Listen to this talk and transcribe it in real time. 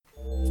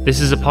This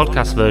is a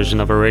podcast version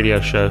of a radio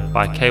show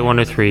by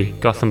K103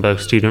 Gothenburg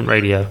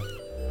Studentradio.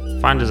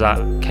 Find us at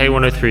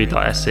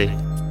k103.se.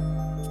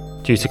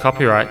 Due to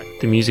copyright,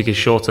 the music is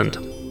shortened.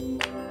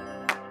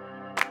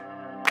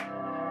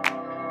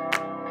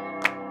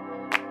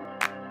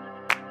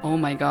 Oh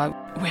my god,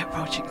 we're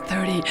approaching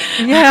 30.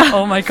 Yeah.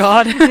 Oh my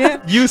god.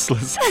 Yeah.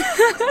 Useless.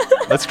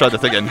 Let's try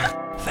that again.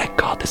 Thank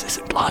God this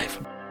isn't live.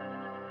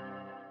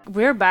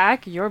 We're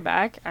back, you're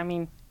back, I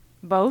mean,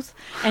 both.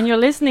 And you're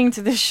listening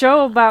to the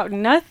show about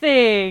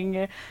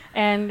nothing.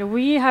 And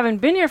we haven't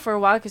been here for a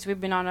while because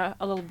we've been on a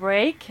little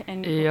break.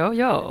 And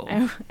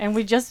And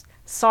we just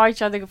saw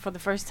each other for the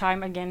first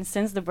time again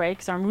since the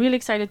break. So I'm really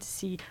excited to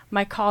see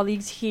my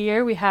colleagues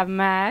here. We have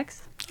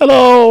Max.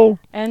 Hello.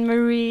 And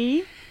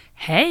Marie.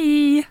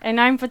 Hey. And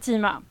I'm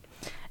Fatima.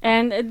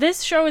 And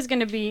this show is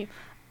going to be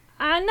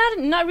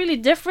not really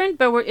different,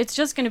 but it's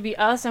just going to be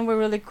us, and we're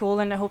really cool,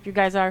 and I hope you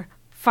guys are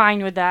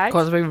fine with that.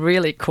 Because we're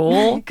really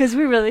cool. Because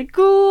we're really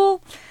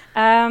cool.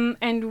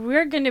 And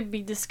we're going to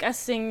be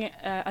discussing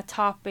a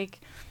topic.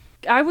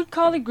 I would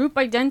call it group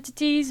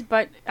identities,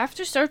 but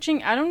after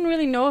searching, I don't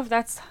really know if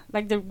that's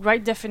like the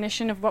right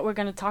definition of what we're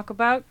going to talk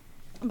about.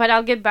 But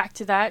I'll get back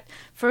to that.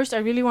 First, I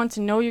really want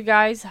to know you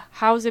guys.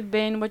 How's it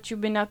been? What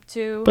you've been up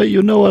to? But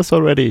you know us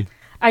already.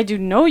 I do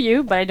know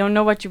you, but I don't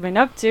know what you've been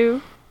up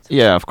to.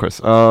 Yeah, of course.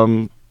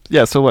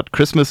 Yeah, so what?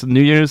 Christmas and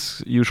New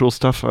Year's, usual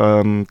stuff.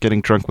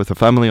 Getting drunk with the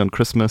family on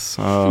Christmas.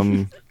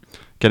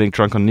 Getting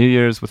drunk on New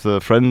Year's with the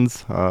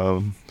friends.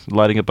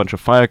 Lighting a bunch of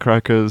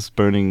firecrackers.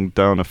 Burning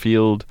down a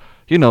field.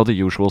 You know, the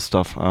usual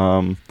stuff.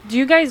 Do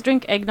you guys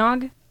drink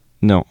eggnog?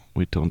 No,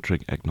 we don't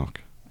drink eggnog.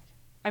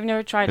 I've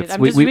never tried it. It's-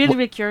 I'm we- just we-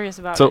 really curious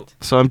about So, it.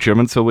 so I'm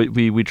German, so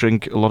we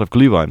drink a lot of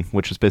Glühwein,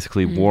 which is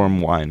basically warm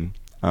wine.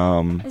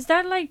 Is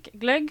that like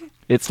glögg?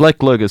 It's like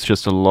glögg, it's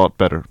just a lot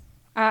better.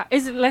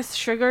 Is it less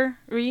sugary?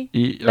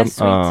 Y- Less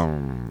sweet?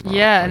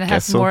 Yeah, I and it guess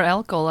has so. more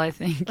alcohol, I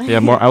think. Yeah,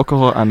 more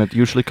alcohol, and it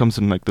usually comes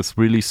in like this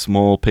really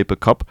small paper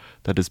cup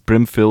that is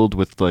brim filled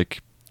with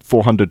like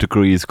 400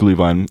 degrees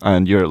Glühwein,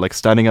 and you're like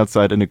standing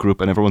outside in a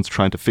group, and everyone's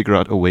trying to figure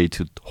out a way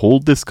to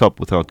hold this cup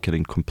without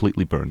getting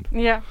completely burned.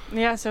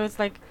 Yeah, so it's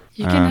like...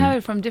 You can have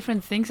it from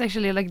different things,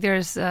 actually. Like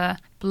there's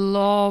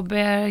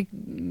blåbär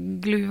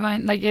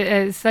glühwein. Like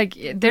it's like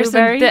there's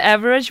the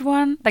average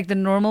one, like the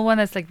normal one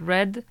that's like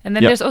red, and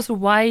then there's also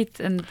white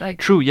and like.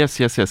 True.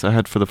 Yes. I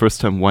had for the first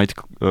time white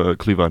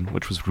Glühwein,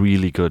 which was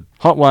really good.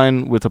 Hot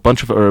wine with a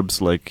bunch of herbs,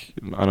 like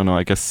I don't know,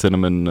 I guess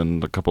cinnamon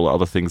and a couple of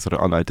other things that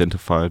are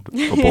unidentified,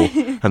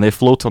 and they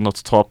float on the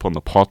top on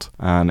the pot,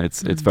 and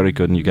it's very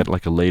good. And you get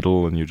like a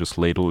ladle, and you just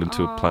ladle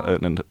into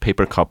a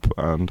paper cup,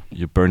 and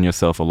you burn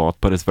yourself a lot,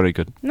 but it's very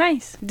good.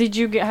 Nice. Did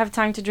you have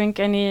time to drink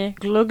any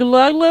glögg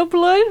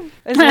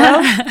as well?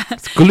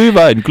 It's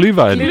Glühwein.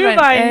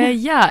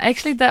 Yeah,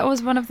 actually that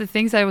was one of the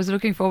things I was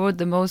looking forward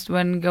the most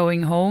when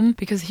going home,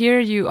 because here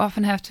you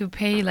often have to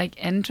pay like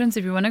entrance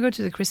if you want to go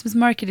to the Christmas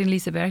market in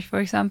Liseberg, for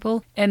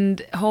example.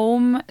 And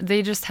home,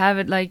 they just have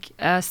it like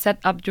set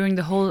up during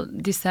the whole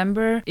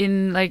December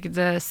in like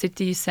the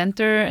city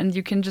center, and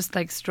you can just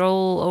like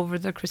stroll over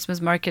the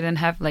Christmas market and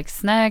have like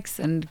snacks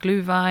and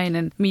glühwein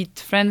and meet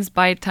friends,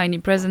 buy tiny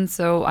presents.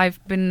 So I've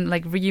been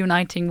like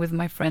reuniting with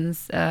my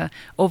friends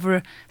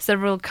over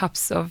several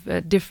cups of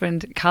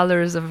different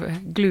colors of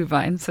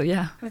glühwein. So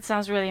yeah, that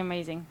sounds really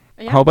amazing.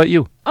 Yeah. How about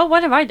you? Oh,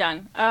 what have I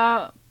done?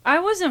 I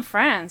was in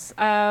France.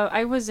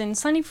 I was in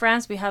sunny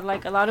France. We had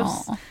like a lot of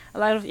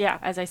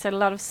as I said, a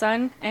lot of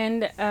sun,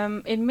 and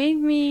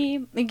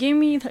it gave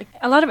me like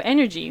a lot of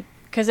energy.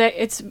 Because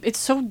it's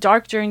so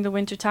dark during the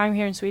winter time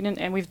here in Sweden,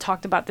 and we've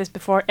talked about this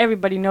before.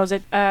 Everybody knows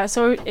it.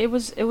 So it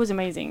was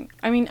amazing.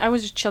 I mean, I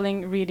was just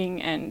chilling,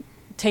 reading, and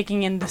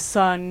taking in the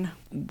sun.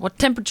 What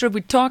temperature are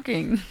we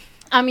talking?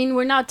 I mean,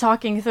 we're not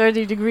talking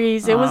 30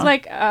 degrees. It was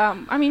like,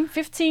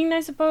 15,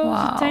 I suppose.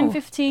 Wow. 10,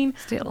 15.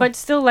 Still. But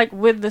still, like,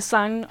 with the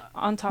sun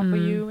on top of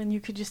you, and you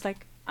could just,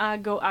 like,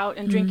 go out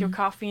and drink your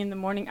coffee in the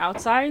morning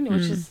outside,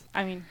 which is,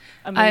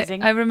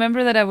 amazing. I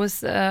remember that I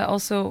was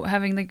also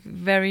having like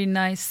very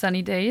nice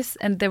sunny days,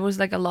 and there was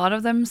like a lot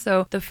of them.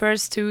 So the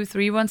first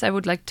 2-3 ones, I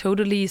would like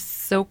totally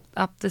soak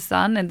up the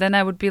sun, and then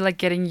I would be like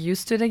getting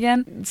used to it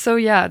again. So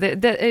yeah,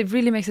 it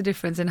really makes a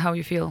difference in how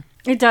you feel.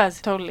 It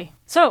does, totally.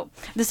 So,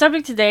 the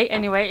subject today,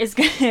 anyway, is...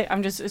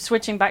 I'm just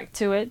switching back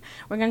to it.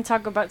 We're going to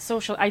talk about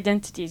social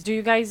identities. Do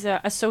you guys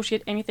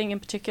associate anything in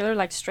particular,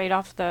 like straight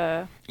off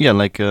the... Yeah,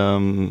 like,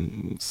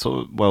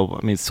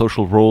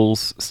 social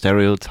roles,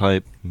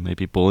 stereotype,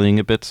 maybe bullying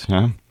a bit,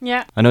 yeah?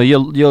 Yeah. I know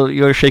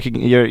you're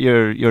shaking,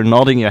 you're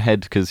nodding your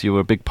head because you were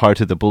a big part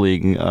of the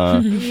bullying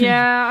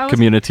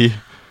community.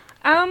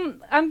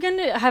 I'm going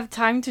to have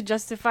time to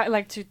justify,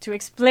 like, to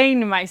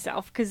explain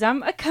myself, because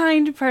I'm a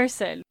kind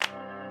person.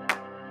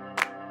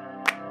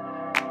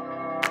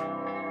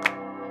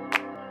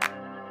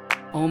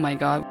 Oh my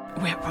god,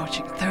 we're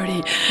approaching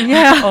 30.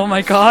 Yeah. Oh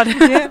my god.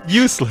 Yeah.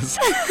 Useless.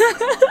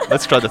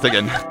 Let's try that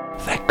again.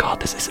 Thank God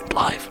this isn't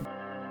live.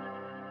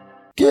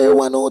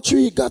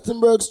 K103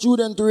 Gothenburg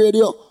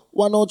Studentradio,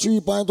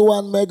 103.1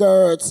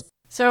 megahertz.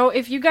 So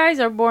if you guys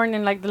are born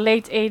in like the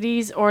late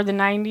 80s or the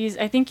 90s,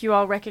 I think you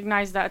all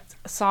recognize that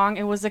song.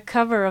 It was a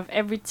cover of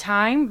Every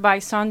Time by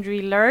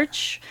Sondre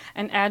Lerche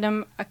and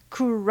Adam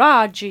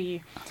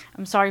Akuragi.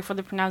 I'm sorry for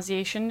the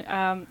pronunciation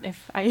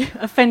if I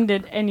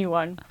offended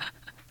anyone.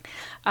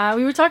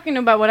 We were talking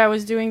about what I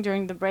was doing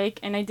during the break,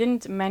 and I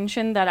didn't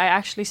mention that I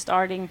actually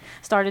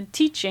started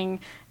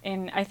teaching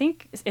in, I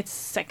think it's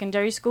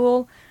secondary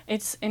school.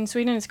 It's in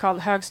Sweden, it's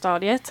called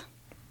högstadiet.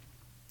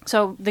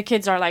 So the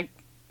kids are like,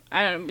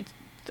 I don't know,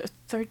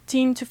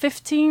 13 to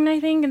 15, I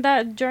think, and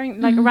that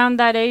during like around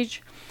that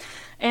age.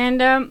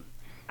 And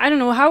I don't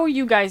know, how were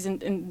you guys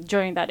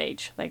during that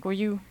age? Like, were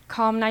you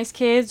calm, nice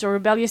kids or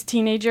rebellious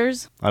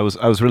teenagers? I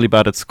was really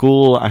bad at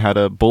school. I had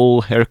a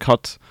bowl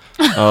haircut.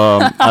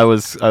 I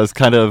was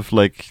kind of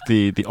like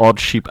the odd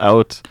sheep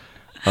out.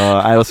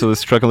 I also was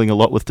struggling a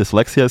lot with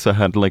dyslexia, so I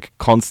had like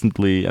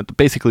constantly,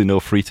 basically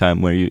no free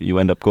time, where you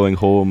end up going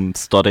home,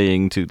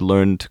 studying to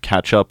learn to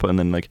catch up, and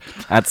then like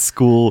at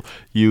school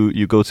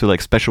you go to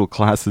like special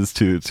classes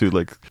to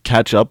like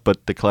catch up,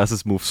 but the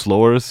classes move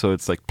slower, so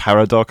it's like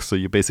paradox, so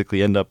you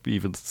basically end up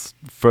even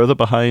further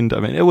behind.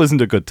 I mean, it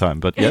wasn't a good time,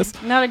 but yes.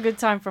 Not a good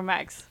time for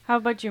Max. How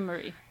about you,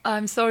 Marie?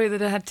 I'm sorry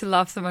that I had to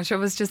laugh so much. I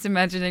was just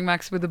imagining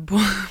Max with a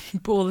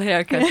bull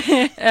haircut.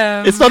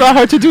 It's not that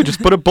hard to do.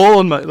 Just put a bowl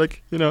on my,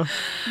 like, you know.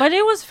 But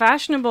it was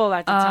fashionable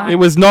at the time. It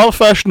was not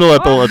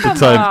fashionable at the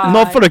time.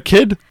 Not for a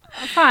kid.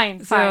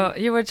 Fine. So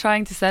you were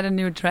trying to set a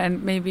new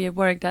trend. Maybe it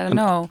worked. I don't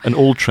know. An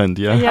old trend,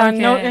 yeah. Yeah, Okay.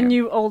 no, a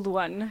new old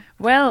one.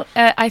 Well,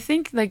 I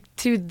think like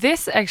to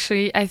this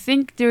actually, I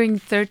think during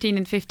 13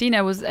 and 15,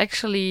 I was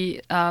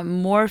actually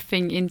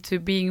morphing into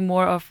being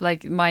more of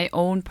like my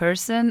own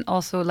person.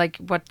 Also like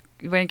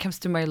when it comes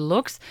to my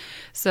looks.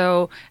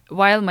 So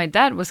while my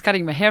dad was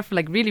cutting my hair for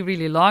like really,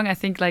 really long, I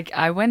think like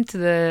I went to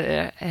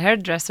the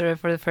hairdresser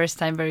for the first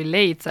time very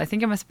late. So I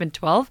think I must have been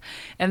 12.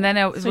 And then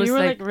I was you were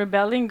like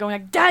rebelling, going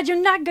like, Dad,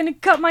 you're not going to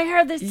cut my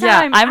hair this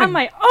time. I'm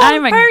my own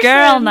I'm a person.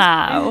 girl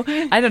now.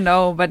 I don't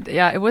know. But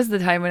yeah, it was the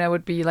time when I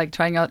would be like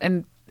trying out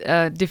and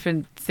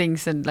different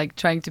things and like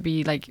trying to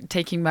be like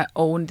taking my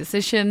own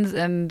decisions.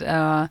 And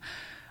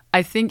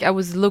I think I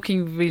was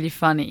looking really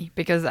funny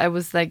because I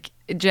was like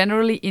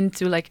generally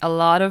into like a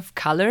lot of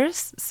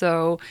colors.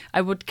 So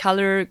I would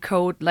color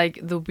code like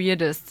the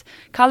weirdest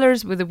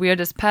colors with the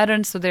weirdest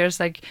patterns. So there's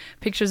like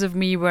pictures of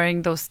me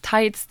wearing those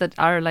tights that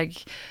are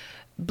like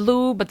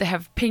blue, but they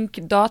have pink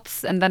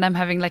dots, and then I'm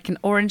having like an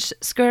orange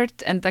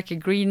skirt and like a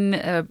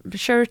green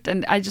shirt,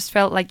 and I just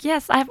felt like,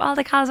 yes, I have all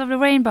the colors of the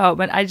rainbow,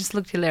 but I just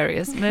looked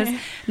hilarious. And it's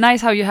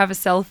nice how you have a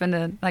self and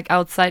a like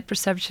outside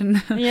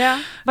perception.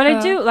 Yeah, but I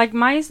do like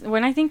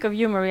when I think of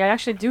you, Marie, I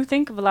actually do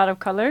think of a lot of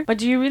color. But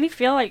do you really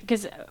feel like,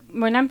 because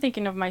when I'm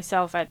thinking of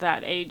myself at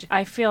that age,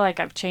 I feel like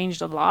I've changed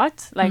a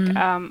lot. Like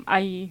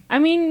I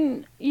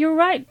mean, you're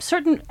right,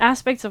 certain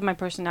aspects of my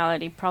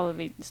personality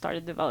probably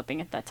started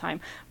developing at that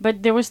time,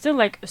 but there was still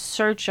like a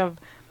search of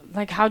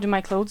like, how do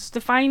my clothes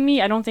define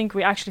me? I don't think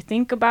we actually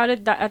think about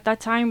it at that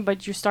time,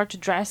 but you start to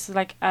dress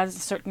like as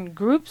certain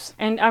groups.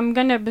 And I'm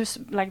gonna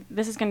like,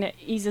 this is gonna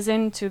ease us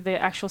into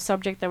the actual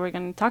subject that we're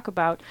gonna talk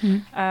about.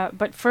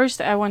 But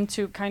first I want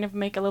to kind of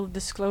make a little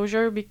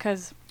disclosure,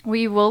 because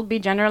we will be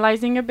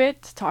generalizing a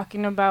bit,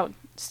 talking about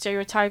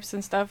stereotypes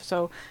and stuff.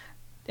 So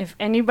if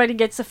anybody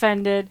gets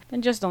offended,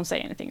 then just don't say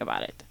anything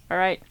about it. All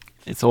right?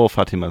 It's all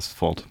Fatima's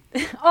fault.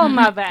 Oh,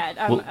 my bad.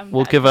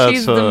 We'll give out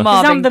She's the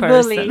mobbing the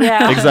person. bully.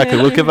 Yeah. exactly.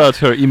 We'll give out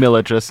her email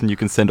address, and you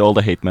can send all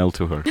the hate mail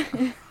to her.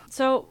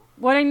 So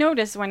what I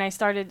noticed when I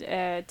started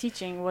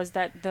teaching was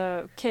that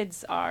the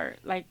kids are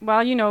like,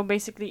 well, you know,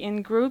 basically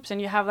in groups,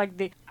 and you have like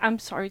the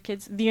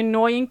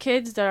annoying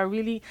kids that are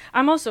really,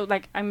 I'm also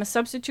like, I'm a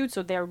substitute,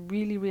 so they're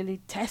really,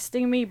 really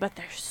testing me, but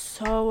they're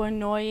so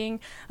annoying.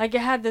 Like I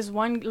had this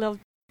one little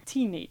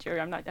teenager,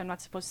 I'm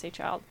not supposed to say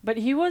child, but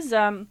he was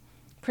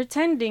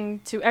pretending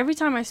to, every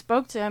time I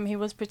spoke to him, he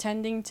was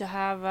pretending to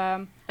have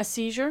a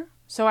seizure.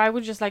 So I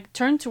would just like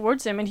turn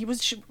towards him, and he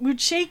would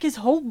shake his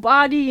whole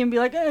body and be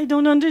like, I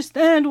don't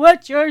understand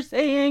what you're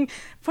saying,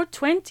 for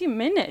 20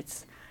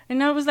 minutes.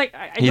 And I was like,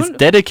 He's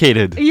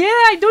dedicated. Yeah,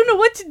 I don't know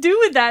what to do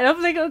with that. I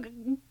was like, oh,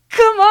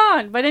 come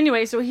on. But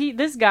anyway, so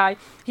this guy,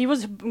 he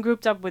was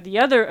grouped up with the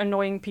other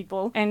annoying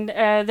people. And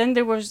then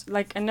there was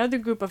like another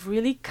group of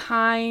really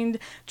kind,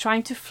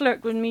 trying to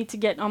flirt with me to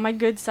get on my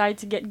good side,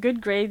 to get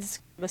good grades,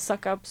 the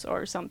suck-ups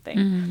or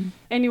something.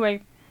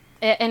 Anyway,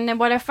 and then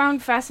what I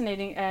found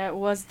fascinating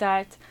was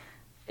that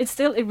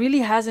it really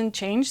hasn't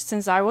changed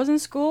since I was in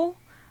school.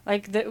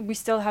 Like we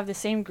still have the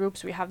same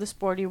groups. We have the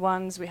sporty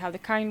ones, we have the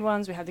kind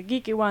ones, we have the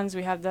geeky ones,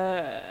 we have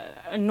the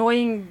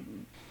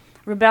annoying,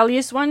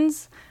 rebellious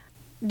ones.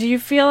 Do you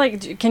feel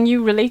like, can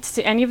you relate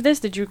to any of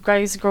this? Did you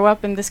guys grow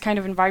up in this kind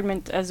of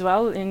environment as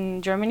well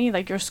in Germany?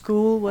 Like your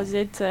school, was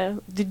it,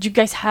 did you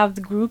guys have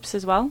the groups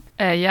as well?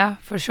 Yeah,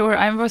 for sure.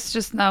 I was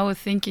just now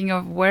thinking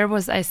of where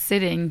was I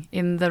sitting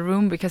in the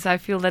room, because I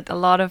feel that a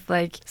lot of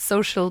like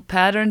social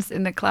patterns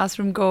in the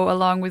classroom go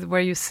along with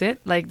where you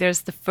sit. Like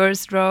there's the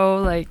first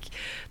row, like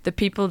the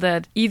people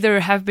that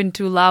either have been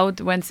too loud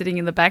when sitting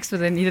in the back, so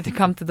they needed to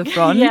come to the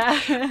front.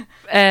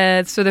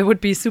 So they would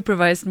be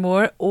supervised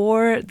more,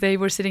 or they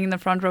were sitting in the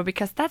front row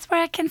because that's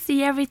where I can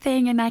see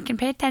everything and I can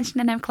pay attention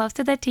and I'm close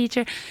to the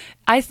teacher.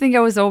 I think I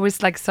was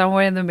always like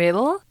somewhere in the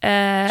middle.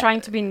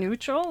 Trying to be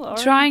neutral? Or?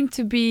 Trying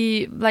to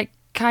be like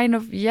kind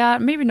of,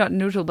 maybe not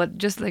neutral, but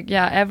just like,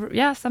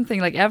 something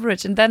like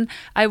average. And then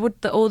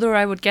the older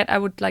I would get, I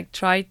would like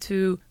try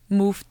to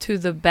move to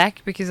the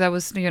back because I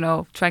was,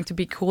 trying to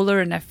be cooler,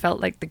 and I felt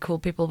like the cool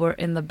people were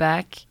in the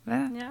back.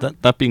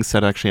 That being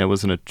said, actually, I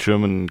was in a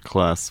German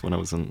class when I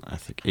was in, I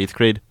think, 8th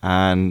grade,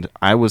 and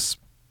I was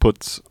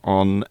put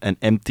on an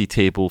empty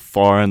table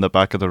far in the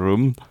back of the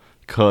room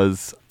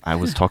because I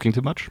was talking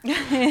too much.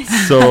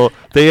 So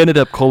they ended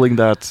up calling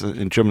that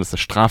in German the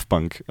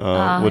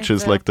Strafbank, which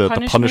is like the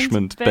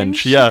punishment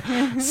bench. Yeah.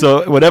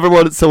 So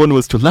whenever someone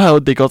was too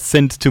loud, they got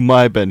sent to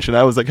my bench, and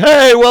I was like,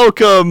 "Hey,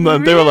 welcome!"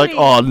 And they were like,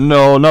 "Oh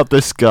no, not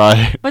this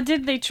guy." But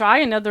did they try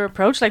another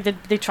approach? Like, did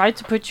they try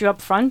to put you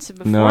up front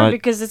before? No,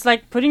 because it's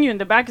like putting you in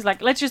the back is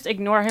like, let's just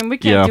ignore him. We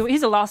can't do it.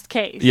 He's a lost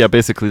case. Yeah,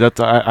 basically that.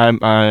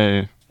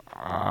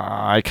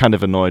 I kind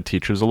of annoyed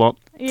teachers a lot.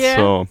 Yeah.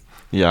 So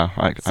yeah,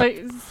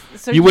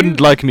 So you wouldn't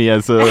like me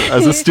as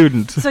a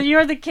student. So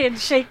you're the kid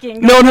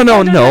shaking.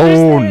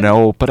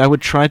 No. But I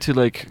would try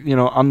to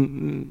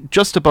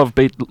just above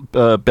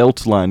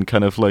belt line,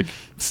 kind of like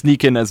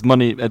sneak in as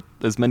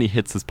many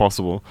hits as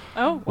possible.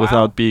 Oh, wow.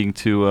 Without being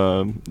too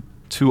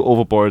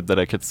overboard that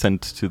I could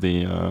send to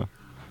the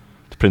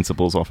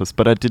principal's office.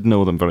 But I did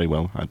know them very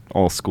well at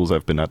all schools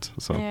I've been at.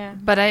 So. Yeah.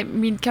 But I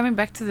mean, coming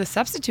back to the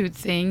substitute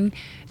thing,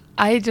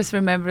 I just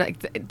remember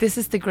like this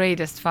is the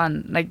greatest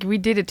fun. Like we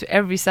did it to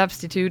every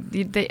substitute.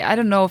 I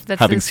don't know if that's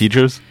having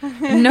seizures.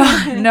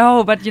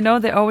 No, but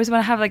they always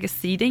want to have like a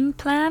seating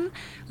plan.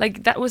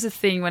 Like that was a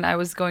thing when I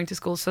was going to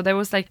school. So there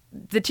was like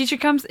the teacher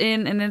comes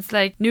in and it's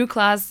like new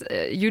class.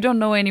 You don't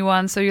know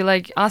anyone, so you're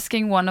like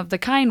asking one of the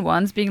kind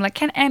ones, being like,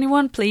 "Can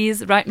anyone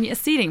please write me a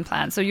seating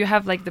plan?" So you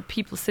have like the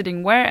people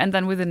sitting where, and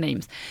then with the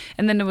names.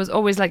 And then there was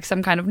always like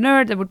some kind of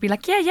nerd that would be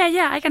like,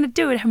 yeah, I gonna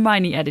do it,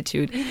 Hermione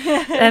attitude.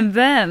 And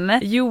then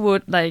you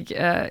would like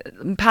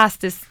pass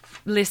this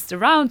list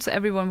around, so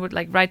everyone would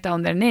like write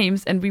down their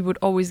names, and we would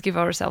always give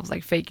ourselves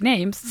like fake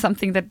names,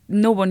 something that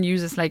no one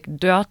uses, like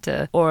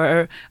Dörte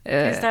or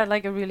is that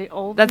like a really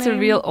old that's name? A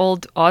real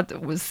old odd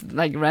was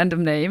like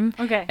random name.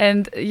 Okay.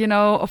 And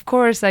of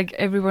course, like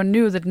everyone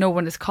knew that no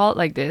one is called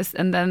like this,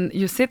 and then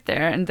you sit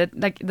there and that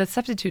like the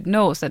substitute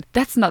knows that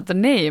that's not the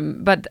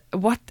name, but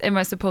what am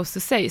I supposed to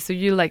say? So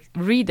you like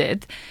read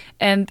it,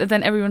 and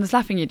then everyone is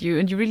laughing at you,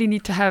 and you really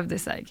need to have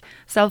this like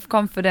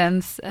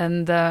self-confidence.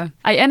 And I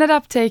ended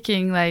up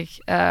taking like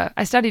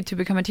I studied to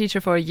become a teacher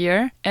for a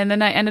year, and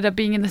then I ended up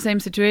being in the same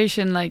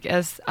situation like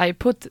as I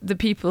put the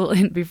people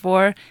in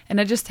before,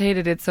 and I just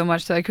hated it so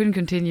much, so I couldn't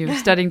continue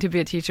studying to be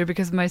a teacher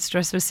because my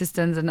stress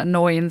resistance and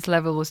annoyance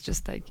level was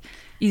just like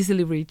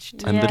easily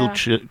reached. And little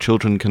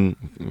children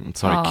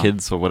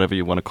kids or whatever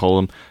you want to call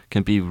them,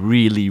 can be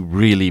really,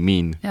 really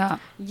mean.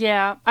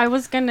 Yeah, I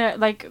was gonna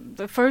like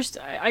the first.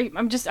 I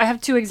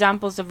have two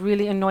examples of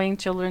really annoying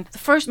children.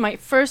 My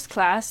first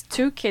class,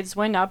 2 kids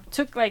went up,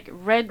 took like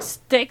red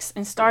sticks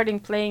and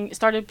started playing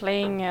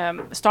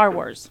Star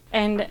Wars.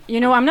 And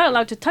I'm not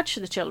allowed to touch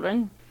the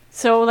children.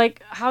 So,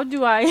 like, how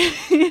do I...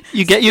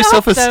 You get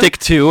yourself a stick,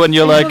 too, and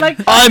you're like,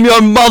 I'm your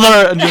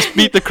mother, and just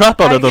beat the crap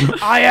out of them.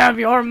 I am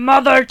your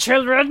mother,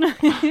 children.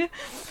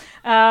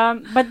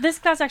 But this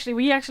class, I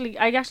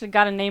actually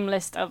got a name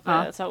list of...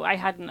 So I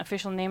had an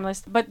official name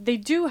list. But they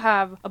do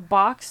have a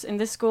box in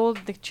this school.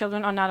 The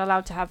children are not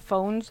allowed to have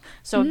phones.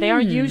 So they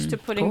are used to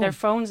putting their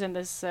phones in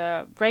this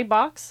gray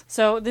box.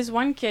 So this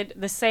one kid,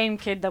 the same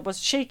kid that was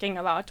shaking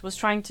a lot, was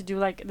trying to do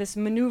like this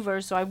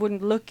maneuver so I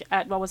wouldn't look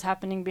at what was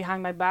happening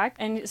behind my back.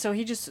 And so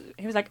he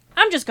was like,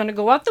 I'm just going to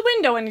go out the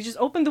window. And he just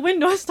opened the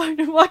window and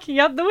started walking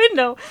out the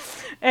window.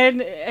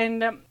 And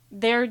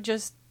they're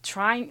just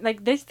trying,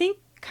 like they think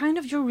kind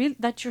of you're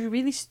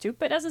really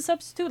stupid as a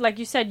substitute. Like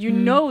you said, you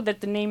know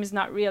that the name is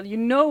not real, you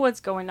know what's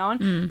going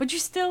on, but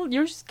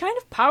you're kind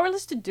of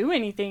powerless to do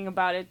anything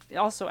about it.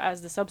 Also,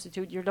 as the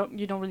substitute, you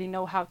don't really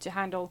know how to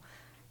handle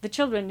the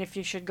children, if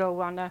you should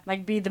go on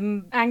be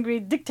the angry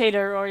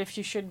dictator, or if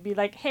you should be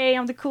like, hey,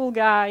 I'm the cool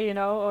guy,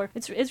 or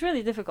it's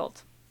really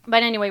difficult.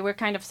 But anyway, we're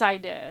kind of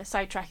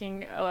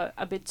sidetracking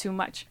a bit too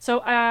much.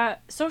 So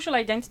social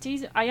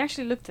identities, I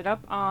actually looked it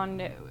up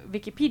on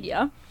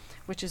Wikipedia,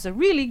 which is a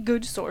really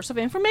good source of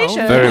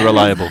information. Oh, very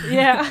reliable.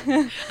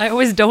 Yeah. I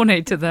always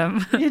donate to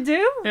them. You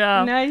do?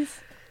 Yeah. Nice.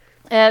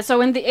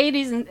 So in the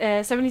 70s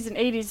and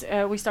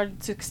 80s, we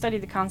started to study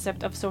the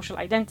concept of social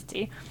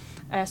identity.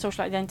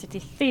 social identity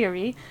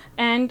theory,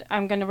 and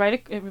I'm going to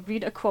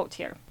read a quote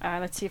here.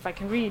 Let's see if I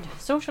can read.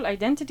 Social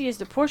identity is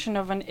the portion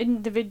of an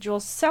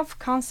individual's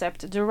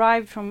self-concept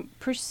derived from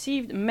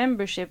perceived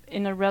membership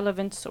in a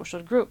relevant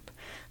social group.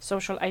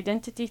 Social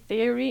identity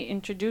theory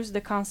introduced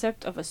the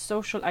concept of a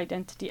social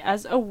identity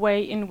as a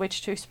way in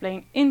which to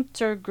explain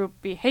intergroup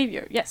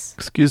behavior. Yes.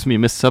 Excuse me,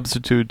 Miss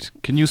Substitute.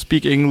 Can you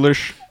speak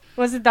English?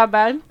 Was it that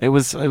bad? It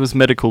was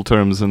medical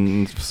terms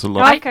and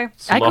okay.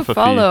 I could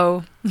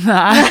follow.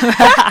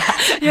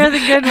 You're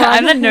the good one.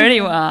 I'm the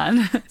nerdy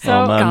one.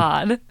 So,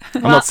 God.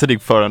 I'm not sitting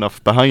far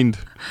enough behind.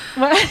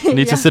 I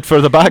need to sit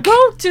further back.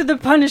 Go to the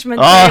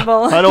punishment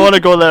table. I don't want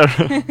to go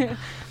there.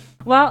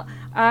 Well,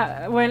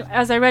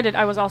 as I read it,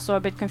 I was also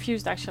a bit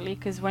confused actually,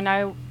 because when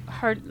I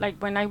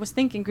was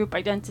thinking group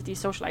identity,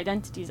 social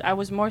identities, I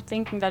was more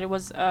thinking that it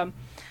was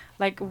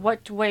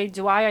what way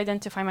do I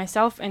identify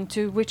myself and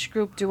to which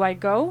group do I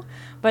go?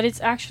 But it's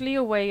actually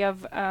a way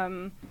of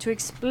to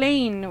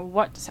explain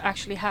what's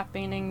actually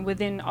happening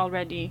within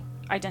already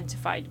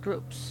identified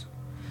groups.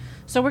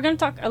 So we're going to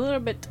talk a little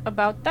bit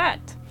about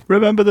that.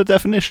 Remember the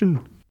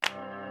definition.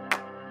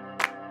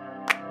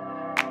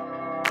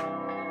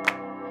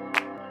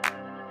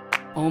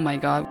 Oh my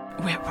God,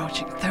 we're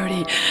approaching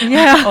 30.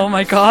 Yeah. Oh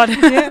my God.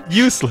 Yeah.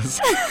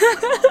 Useless.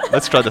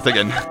 Let's try this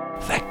again.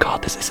 Thank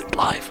God this isn't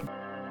live.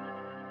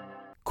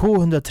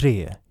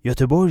 K103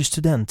 Gothenburg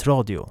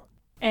Studentradio.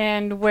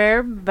 And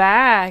we're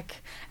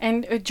back.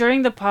 And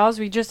during the pause,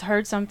 we just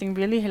heard something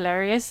really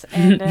hilarious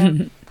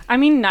and I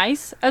mean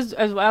nice as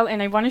well.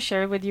 And I want to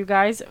share it with you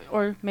guys.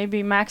 Or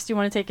maybe Max, do you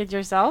want to take it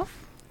yourself?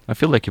 I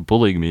feel like you're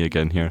bullying me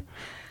again here.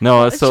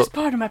 No, it's just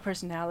part of my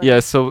personality. Yeah,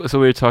 so we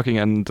were talking,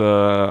 and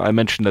I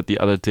mentioned that the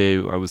other day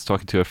I was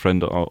talking to a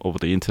friend over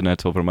the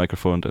internet, over a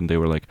microphone, and they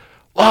were like,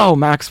 "Wow,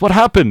 Max, what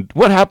happened?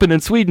 What happened in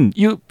Sweden?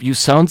 You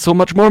sound so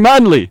much more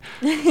manly."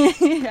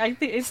 I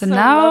think it's so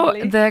now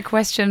lovely. The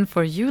question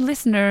for you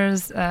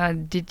listeners,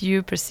 did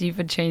you perceive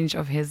a change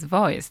of his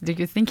voice? Do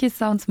you think he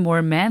sounds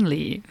more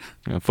manly?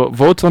 Yeah,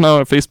 vote on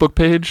our Facebook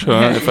page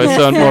if I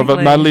sound more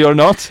manly or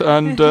not,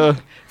 and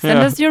send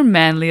us your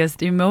manliest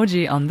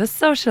emoji on the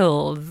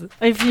socials.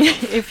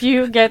 If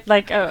you get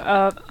like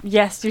a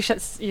yes,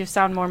 you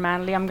sound more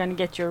manly, I'm gonna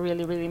get you a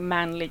really, really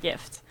manly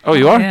gift. Oh,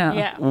 you are?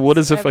 Yeah. What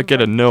is if I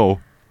get a no?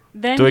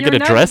 Then do I get a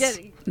dress?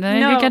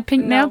 No, you get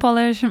pink nail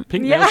polish.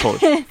 Pink nail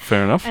polish.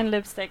 Fair enough. And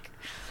lipstick.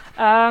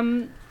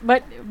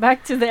 But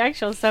back to the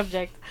actual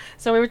subject.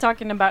 So we were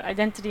talking about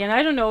identity, and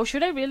I don't know,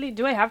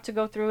 do I have to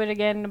go through it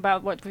again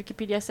about what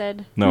Wikipedia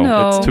said?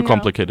 No. It's too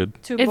complicated.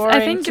 Too boring, I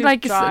think too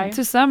like dry.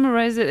 to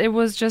summarize it, it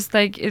was just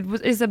like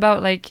is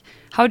about like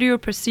how do you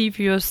perceive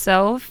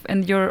yourself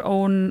and your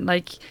own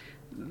like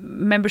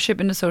membership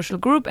in a social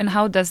group, and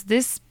how does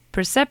this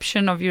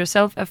perception of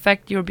yourself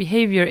affect your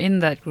behavior in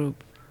that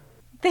group?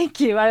 Thank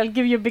you. I'll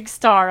give you a big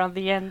star on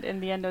the end in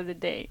the end of the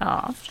day.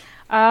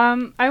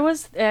 I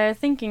was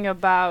thinking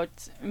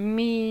about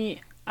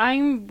me.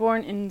 I'm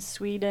born in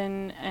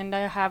Sweden, and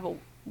I have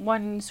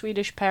one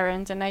Swedish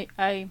parent, and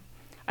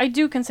I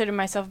do consider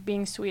myself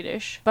being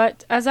Swedish.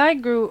 But as I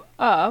grew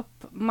up,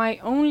 my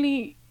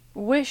only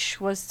wish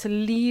was to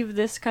leave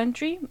this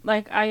country.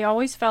 Like, I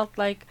always felt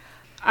like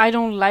I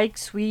don't like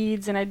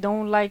Swedes, and I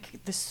don't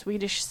like the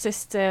Swedish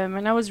system,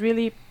 and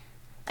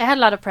I had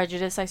a lot of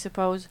prejudice, I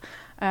suppose,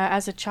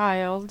 as a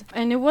child.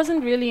 And it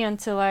wasn't really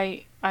until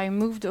I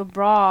moved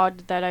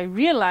abroad that I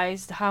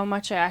realized how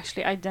much I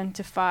actually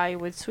identify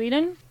with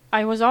Sweden.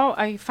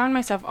 I found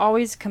myself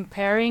always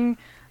comparing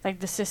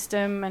like the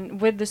system and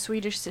with the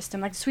Swedish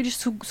system. Like the Swedish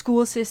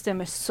school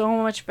system is so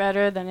much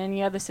better than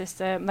any other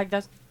system. Like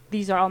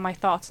these are all my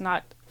thoughts,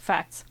 not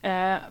facts.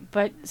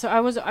 But so I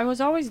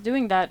was always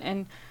doing that,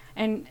 and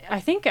I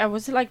think I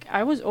was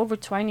over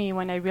 20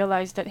 when I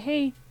realized that,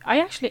 hey, I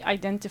actually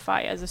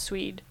identify as a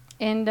Swede.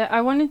 And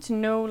I wanted to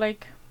know,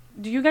 like,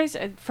 do you guys,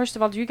 first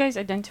of all, do you guys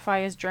identify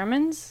as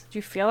Germans? Do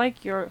you feel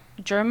like you're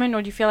German,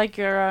 or do you feel like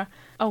you're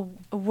a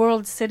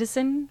world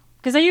citizen?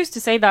 Because I used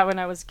to say that when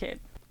I was a kid.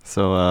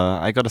 So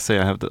I gotta say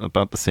I have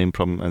about the same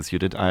problem as you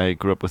did. I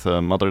grew up with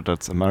a mother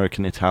that's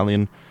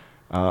American-Italian.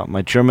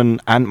 My German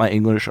and my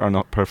English are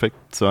not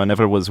perfect, so I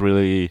never was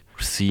really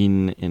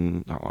seen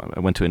in... I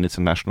went to an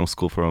international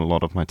school for a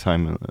lot of my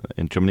time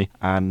in Germany,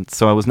 and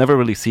so I was never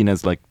really seen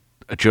as like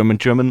a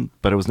German,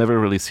 but I was never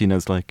really seen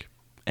as like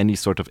any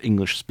sort of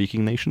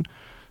English-speaking nation.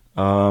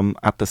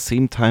 At the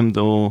same time,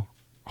 though,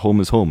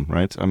 home is home,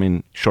 right? I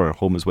mean, sure,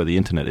 home is where the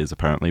internet is,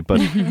 apparently, but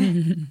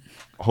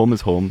home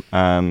is home,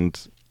 and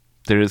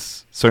there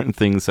is certain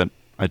things that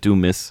I do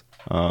miss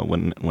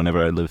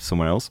whenever I live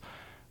somewhere else.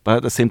 But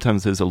at the same time,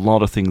 there's a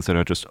lot of things that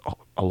are just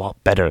a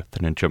lot better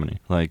than in Germany.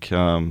 Like,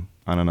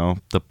 I don't know,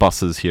 the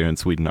buses here in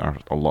Sweden are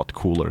a lot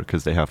cooler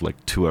because they have like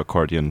 2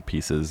 accordion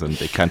pieces and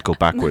they can't go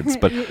backwards.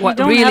 But what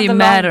really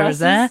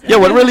matters, eh? Yeah,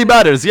 what really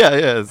matters,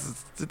 yeah.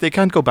 They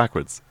can't go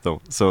backwards,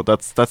 though. So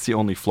that's the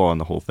only flaw in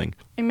the whole thing.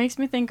 It makes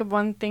me think of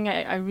one thing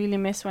I really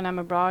miss when I'm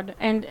abroad.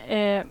 And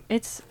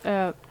it's,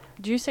 how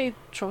do you say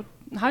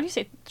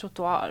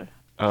trottoir?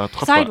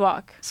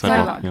 Sidewalk.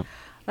 Sidewalk. Yeah.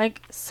 like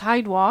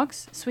sidewalks.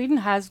 Sweden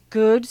has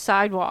good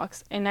sidewalks,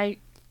 and I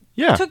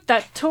Yeah. took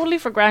that totally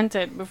for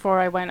granted before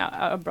I went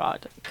abroad.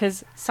 Because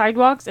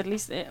sidewalks, at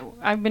least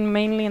I've been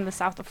mainly in the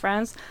south of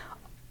France,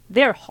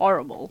 they're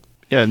horrible.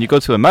 Yeah, and you go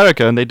to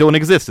America and they don't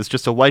exist. It's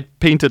just a white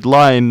painted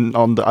line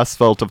on the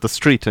asphalt of the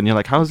street, and you're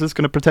like, how is this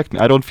going to protect me?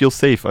 I don't feel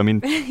safe. I mean,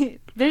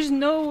 There's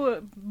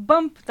no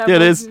bump that Yeah, it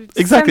will is.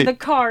 Exactly. send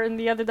the car in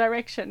the other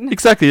direction.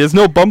 exactly. There's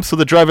no bump, so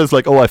the driver's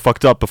like, oh, I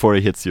fucked up before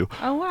he hits you.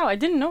 Oh wow, I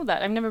didn't know that.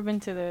 I've never been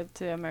to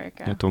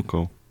America. Yeah, don't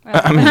go.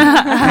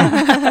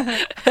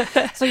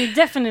 So you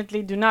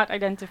definitely do not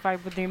identify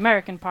with the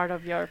American part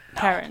of your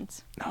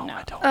parents. No,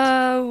 I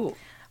don't.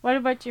 What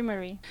about you,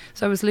 Marie?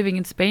 So I was living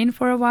in Spain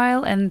for a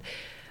while, and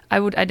I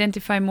would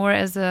identify more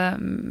as a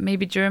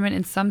maybe German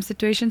in some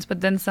situations,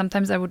 but then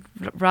sometimes I would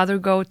rather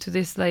go to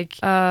this like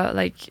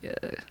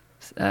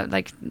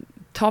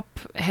top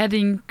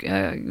heading,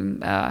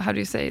 how do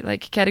you say,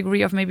 like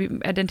category of maybe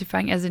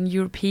identifying as an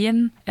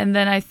European. And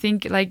then I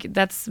think like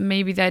that's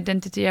maybe the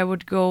identity I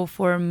would go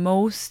for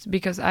most,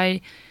 because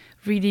I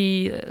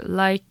really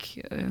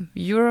like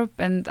Europe,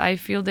 and I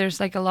feel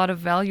there's like a lot of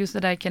values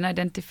that I can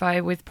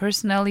identify with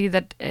personally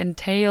that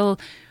entail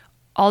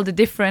all the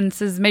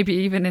differences, maybe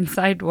even in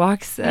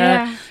sidewalks.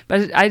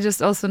 But I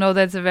just also know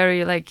that's a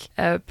very like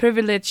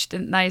privileged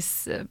and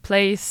nice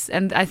place.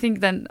 And I think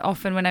then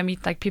often when I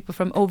meet like people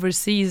from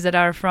overseas that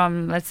are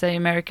from, let's say,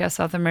 America,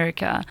 South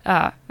America,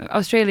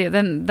 Australia,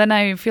 then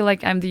I feel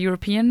like I'm the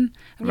European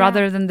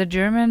rather than the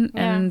German.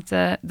 Yeah. And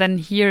then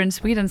here in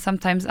Sweden,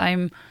 sometimes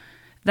I'm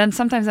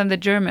the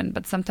German,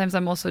 but sometimes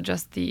I'm also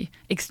just the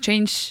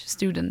exchange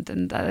student,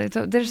 and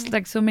so there's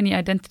like so many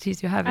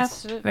identities you have. It's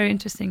Absolutely. very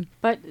interesting.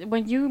 But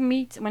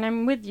when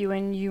I'm with you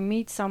and you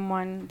meet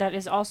someone that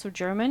is also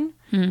German,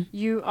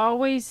 you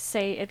always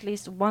say at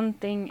least one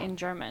thing in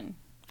German.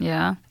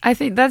 Yeah, I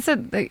think that's it.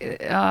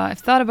 I've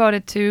thought about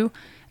it too.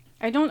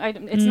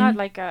 It's not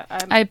like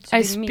I to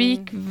be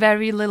speak mean.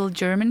 very little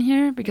German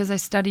here because I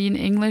study in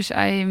English.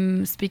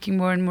 I'm speaking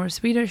more and more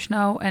Swedish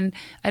now, and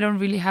I don't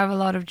really have a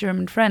lot of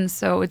German friends,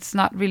 so it's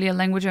not really a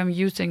language I'm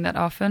using that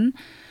often.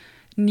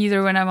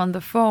 Neither when I'm on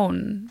the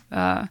phone,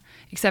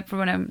 except for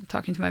when I'm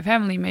talking to my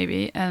family,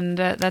 maybe. And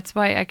that's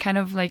why I kind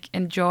of like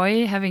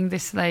enjoy having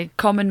this like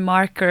common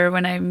marker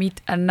when I meet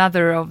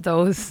another of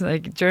those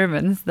like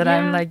Germans that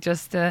I'm like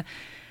just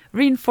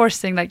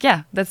reinforcing, like,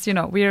 yeah, that's,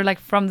 we're like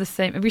from the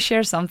same, we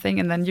share something,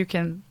 and then you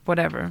can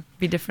whatever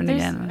be different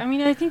again. I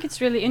mean, I think it's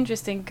really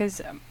interesting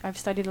because I've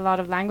studied a lot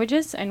of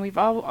languages, and we've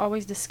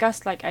always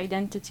discussed like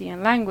identity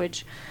and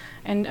language.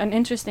 And an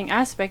interesting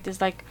aspect is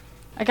like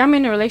I'm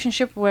in a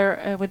relationship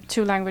where with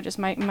two languages.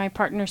 My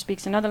partner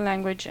speaks another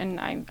language, and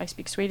I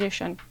speak Swedish,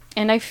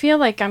 and I feel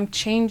like I'm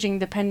changing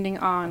depending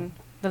on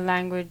the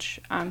language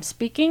I'm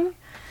speaking.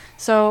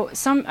 So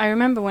I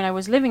remember when I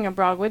was living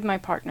abroad with my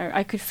partner,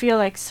 I could feel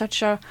like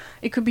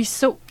it could be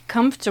so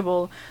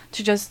comfortable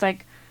to just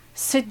like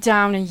sit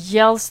down and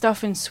yell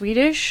stuff in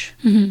Swedish.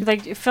 Mm-hmm.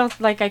 Like it felt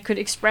like I could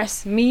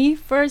express me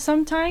for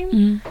some time.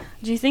 Mm-hmm.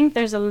 Do you think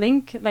there's a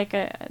link like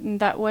in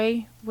that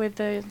way with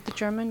the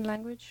German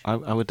language?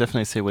 I would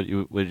definitely say what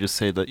you just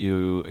say, that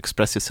you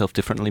express yourself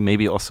differently.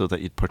 Maybe also that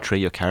you portray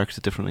your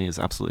character differently is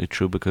absolutely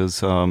true,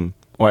 because,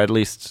 or at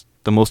least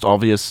the most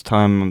obvious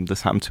time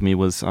this happened to me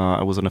was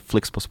I was on a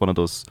Flixbus, one of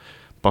those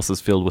buses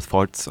filled with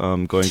farts,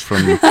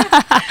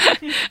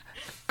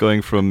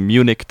 going from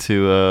Munich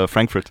to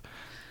Frankfurt.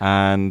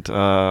 And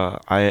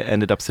I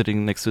ended up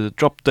sitting next to a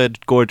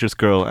drop-dead gorgeous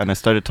girl, and I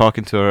started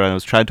talking to her, and I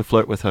was trying to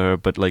flirt with her,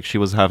 but like she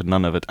was having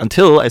none of it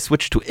until I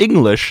switched to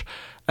English.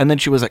 And then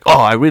she was like,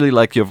 "Oh, I really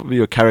like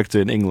your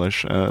character in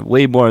English,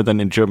 way more than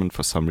in German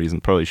for some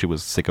reason." Probably she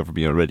was sick of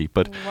me already.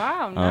 But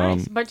wow,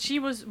 nice. But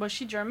was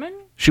she German?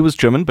 She was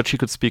German, but she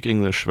could speak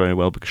English very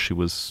well because she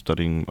was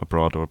studying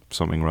abroad or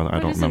something rather. I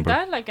don't remember. But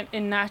isn't that like a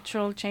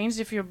natural change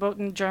if you're both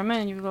in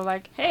German and you go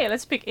like, "Hey,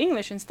 let's speak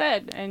English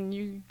instead,"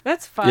 and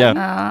that's fun.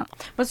 Yeah.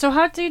 But so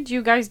how did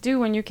you guys do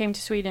when you came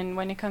to Sweden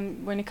when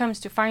it comes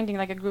to finding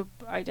like a group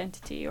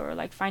identity or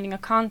like finding a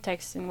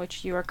context in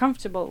which you are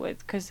comfortable with?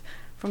 Because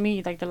for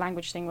me, like the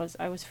language thing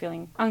I was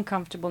feeling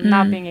uncomfortable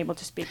not being able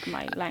to speak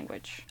my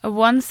language.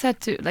 Once had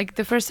to, like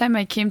the first time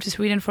I came to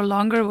Sweden for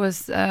longer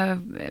was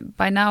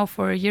by now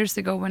 4 years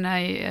ago when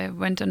I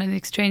went on an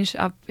exchange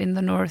up in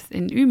the north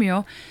in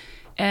Umeå,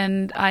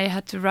 and I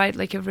had to write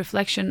like a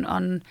reflection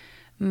on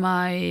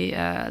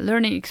my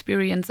learning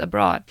experience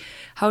abroad.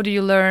 How do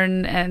you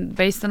learn, and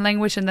based on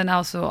language, and then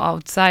also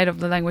outside of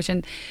the language?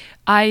 And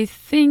I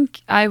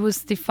think I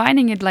was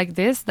defining it like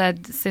this,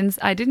 that since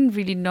I didn't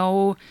really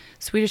know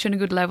Swedish on a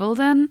good level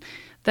then,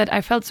 that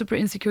I felt super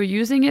insecure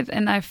using it,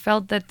 and I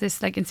felt that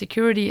this like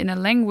insecurity in a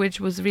language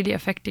was really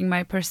affecting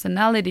my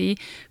personality,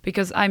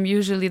 because I'm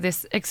usually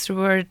this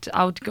extrovert,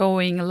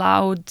 outgoing,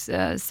 loud,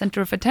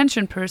 center of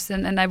attention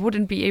person, and I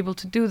wouldn't be able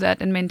to do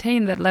that and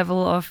maintain that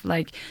level of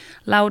like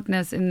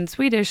loudness in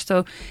Swedish.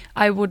 So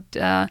I would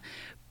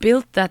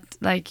build that,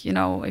 like,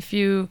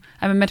 I'm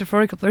a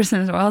metaphorical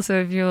person as well, so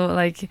if you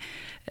like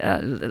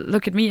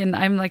look at me and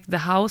I'm like the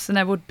house, and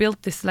I would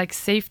build this like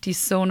safety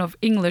zone of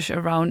English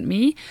around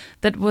me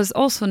that was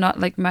also not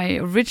like my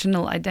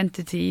original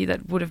identity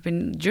that would have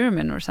been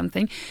German or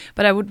something,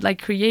 but I would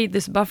like create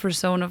this buffer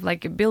zone of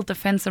like build a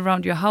fence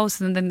around your house,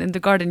 and then in the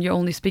garden you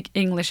only speak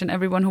English, and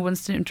everyone who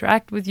wants to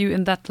interact with you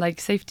in that like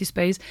safety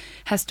space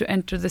has to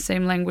enter the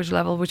same language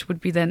level, which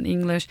would be then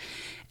English.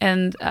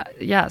 And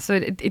so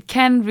it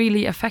can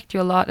really affect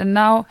you a lot. And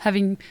now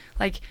having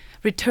like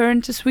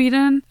returned to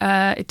Sweden,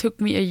 it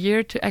took me a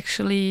year to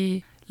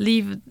actually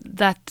leave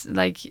that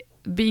like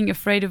being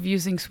afraid of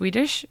using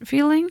Swedish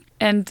feeling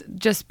and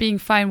just being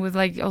fine with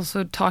like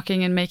also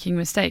talking and making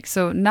mistakes.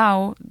 So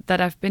now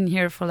that I've been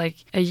here for like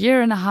a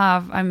year and a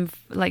half, I'm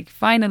like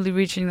finally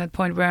reaching that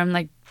point where I'm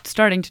like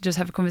starting to just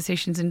have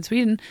conversations in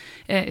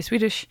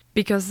Swedish,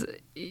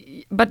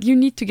 but you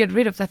need to get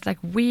rid of that like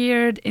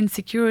weird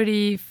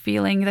insecurity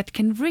feeling that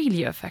can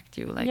really affect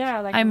you. Like,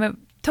 I'm a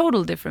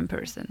total different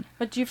person.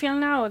 But do you feel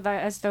now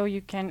that as though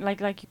you can like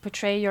you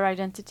portray your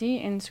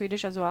identity in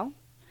Swedish as well?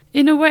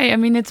 In a way, I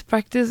mean, it's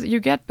practice. You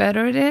get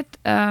better at it.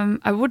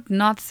 I would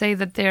not say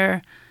that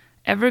they're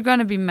ever going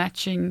to be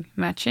matching.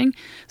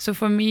 So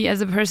for me,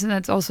 as a person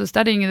that's also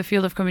studying in the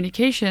field of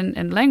communication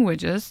and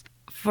languages,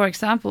 for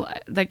example,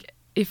 like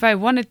if I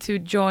wanted to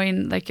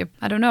join like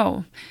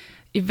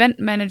event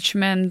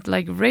management,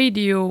 like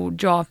radio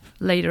job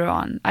later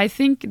on, I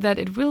think that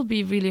it will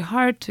be really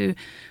hard to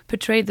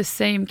portray the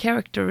same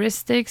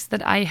characteristics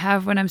that I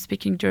have when I'm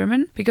speaking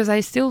German, because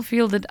I still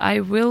feel that I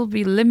will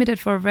be limited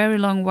for a very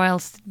long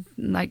while,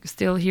 like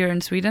still here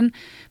in Sweden,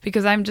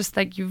 because I'm just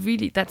like,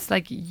 that's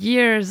like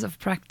years of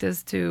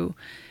practice to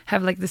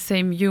have like the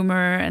same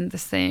humor and the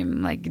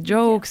same like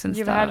jokes and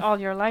You've stuff. You've had all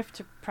your life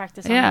to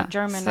practice on your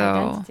German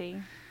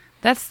identity.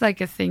 That's like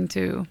a thing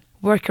to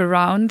work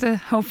around,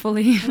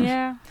 hopefully.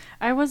 Yeah,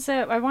 I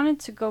wanted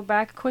to go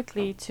back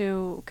quickly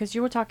to, because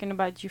you were talking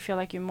about you feel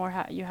like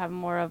you have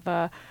more of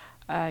a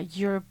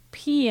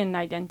European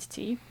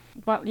identity.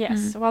 Well,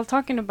 yes. While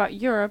talking about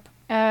Europe,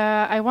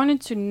 I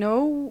wanted to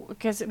know,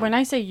 because when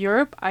I say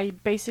Europe, I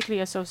basically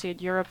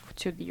associate Europe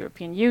to the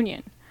European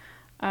Union.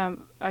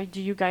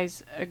 Do you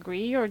guys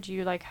agree, or do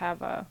you like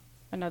have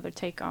another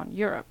take on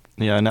Europe?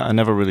 Yeah, I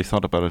never really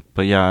thought about it,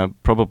 but yeah, I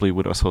probably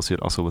would associate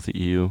also with the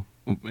EU,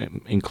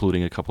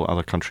 including a couple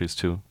other countries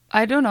too.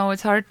 I don't know.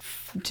 It's hard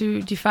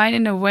to define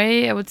in a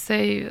way. I would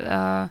say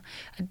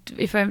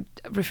if I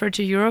refer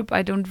to Europe,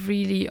 I don't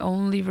really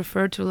only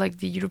refer to like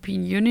the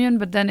European Union,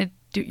 but then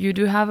you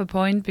do have a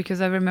point,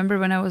 because I remember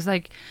when I was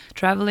like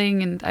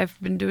traveling, and I've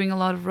been doing a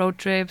lot of road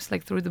trips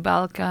like through the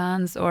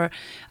Balkans, or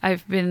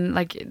I've been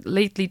like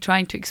lately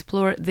trying to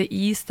explore the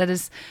East. That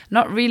is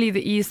not really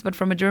the East, but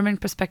from a German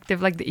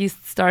perspective, like the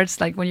East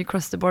starts like when you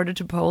cross the border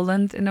to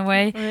Poland in a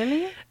way.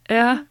 Really?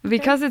 Yeah,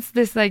 because it's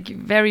this like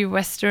very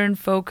Western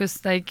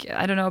focused, like,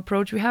 I don't know,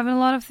 approach we have in a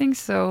lot of things.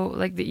 So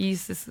like the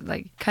East is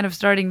like kind of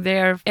starting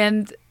there.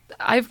 And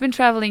I've been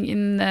traveling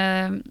in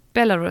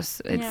Belarus,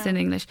 it's in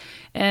English,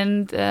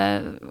 and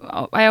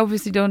I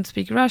obviously don't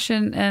speak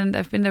Russian, and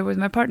I've been there with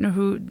my partner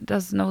who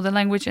does know the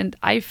language, and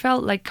I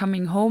felt like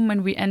coming home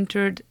when we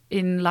entered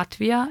in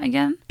Latvia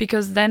again,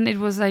 because then it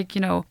was like,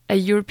 a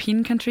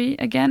European country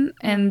again,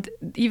 and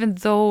even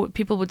though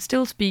people would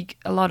still speak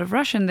a lot of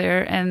Russian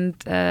there and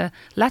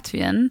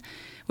Latvian,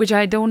 which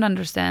I don't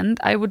understand,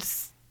 I would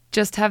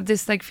just have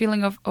this like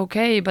feeling of,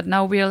 okay, but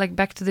now we are like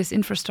back to this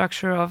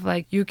infrastructure of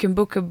like you can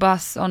book a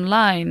bus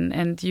online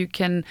and you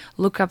can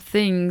look up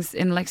things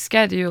in like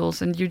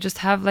schedules, and you just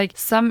have like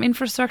some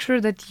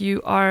infrastructure that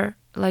you are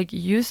like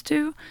used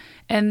to,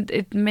 and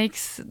it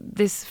makes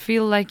this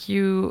feel like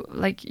you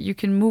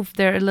can move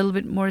there a little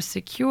bit more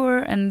secure.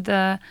 And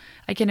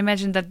I can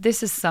imagine that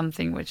this is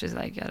something which is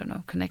like, I don't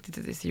know, connected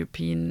to this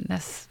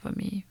Europeanness for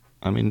me.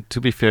 I mean, to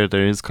be fair,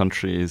 there is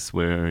countries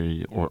where,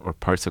 or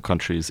parts of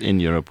countries in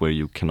Europe where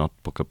you cannot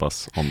book a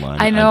bus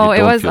online. I know,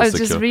 I was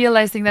just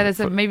realizing that it's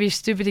a maybe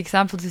stupid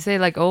example to say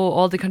like, oh,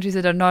 all the countries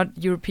that are not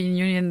European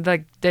Union,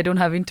 like they don't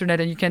have internet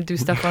and you can't do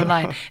stuff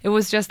online. It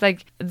was just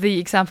like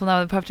the example now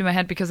that popped in my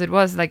head, because it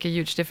was like a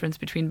huge difference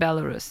between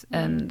Belarus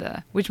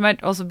and which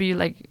might also be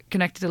like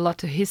connected a lot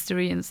to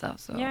history and stuff.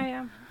 So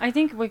yeah, I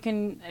think we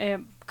can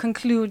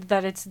conclude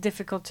that it's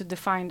difficult to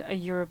define a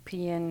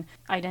European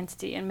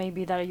identity, and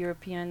maybe that a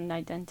European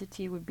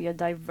identity would be a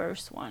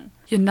diverse one.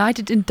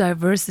 United in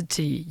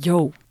diversity,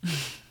 yo.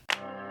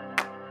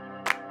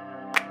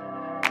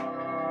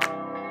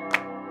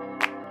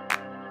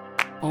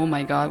 Oh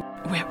my god,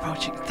 we're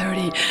approaching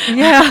 30.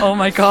 Yeah. Oh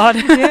my god.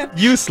 Yeah.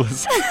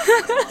 Useless.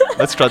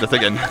 Let's try that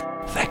again.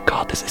 Thank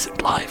God this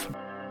isn't live.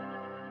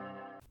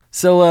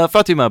 So,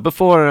 Fatima,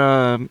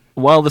 before,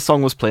 while the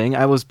song was playing,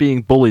 I was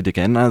being bullied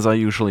again, as I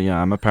usually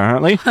am,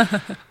 apparently.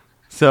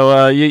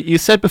 So, you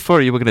said before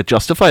you were going to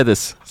justify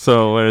this,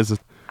 so where is it?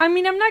 I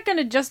mean, I'm not going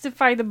to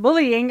justify the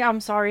bullying.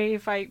 I'm sorry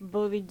if I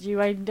bullied you.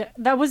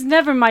 That was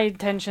never my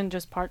intention,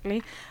 just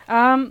partly.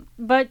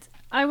 But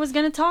I was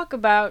going to talk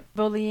about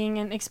bullying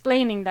and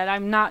explaining that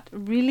I'm not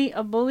really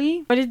a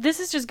bully. But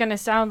this is just going to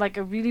sound like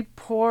a really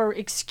poor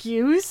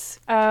excuse,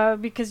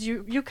 because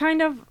you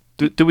kind of...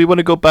 Do we want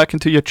to go back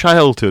into your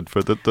childhood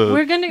for the?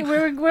 We're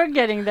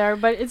getting there,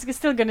 but it's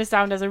still gonna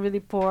sound as a really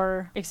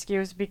poor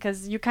excuse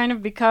because you kind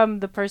of become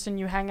the person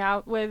you hang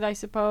out with, I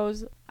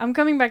suppose. I'm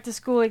coming back to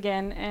school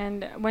again,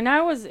 and when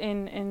I was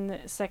in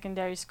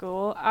secondary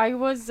school, I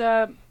was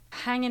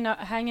hanging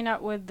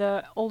out with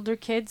the older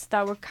kids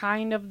that were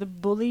kind of the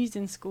bullies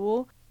in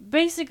school.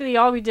 Basically,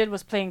 all we did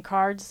was playing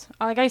cards.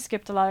 Like, I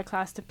skipped a lot of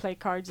class to play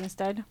cards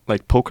instead.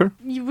 Like poker?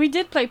 We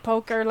did play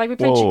poker. Like, we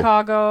played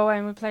Chicago,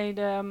 and we played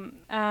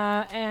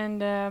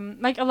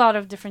like a lot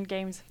of different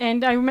games.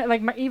 And I remember,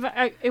 like,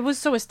 it was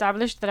so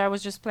established that I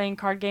was just playing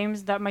card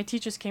games that my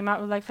teachers came out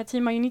with like,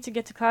 Fatima, you need to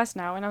get to class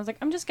now. And I was like,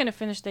 I'm just gonna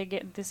finish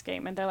this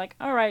game. And they're like,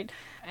 all right.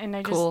 And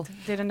I just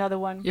did another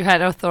one. You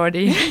had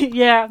authority.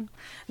 Yeah.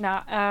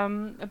 No.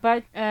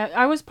 But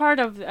I was part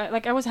of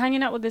like, I was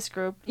hanging out with this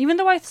group, even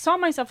though I saw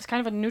myself as kind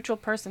of a neutral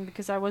person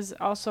because I was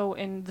also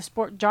in the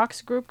sport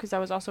jocks group because I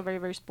was also very,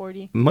 very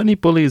sporty. Many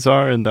bullies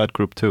are in that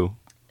group too.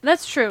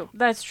 That's true.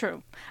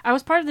 I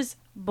was part of this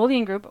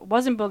bullying group.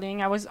 Wasn't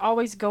bullying. I was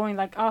always going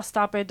like, oh,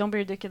 stop it. Don't be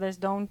ridiculous.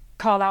 Don't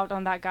call out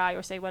on that guy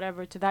or say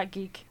whatever to that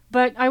geek.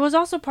 But I was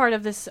also part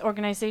of this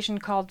organization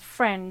called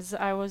Friends.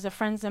 I was a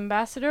Friends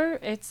ambassador.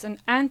 It's an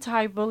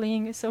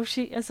anti-bullying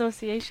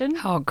association.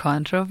 How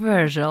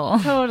controversial.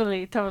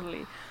 Totally.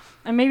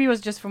 And maybe it was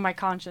just for my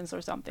conscience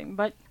or something.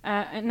 But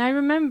and I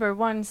remember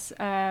once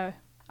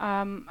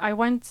I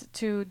went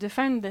to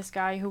defend this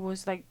guy who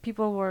was like,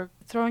 people were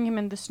throwing him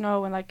in the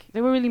snow and like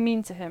they were really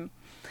mean to him.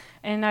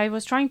 And I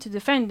was trying to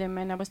defend him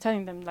and I was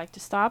telling them like to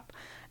stop.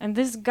 And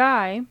this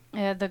guy,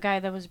 the guy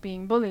that was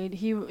being bullied,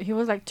 he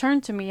was like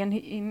turned to me and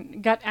he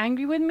got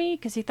angry with me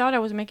because he thought I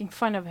was making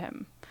fun of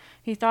him.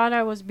 He thought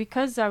I was,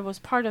 because I was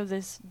part of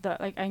this,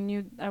 like I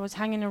knew I was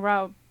hanging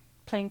around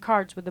playing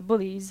cards with the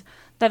bullies,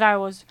 that I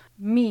was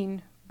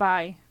mean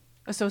by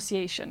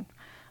association,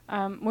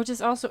 which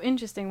is also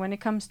interesting when it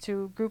comes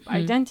to group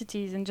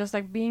identities and just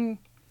like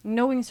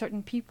knowing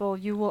certain people,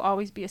 you will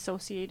always be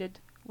associated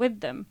with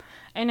them.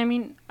 And I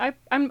mean,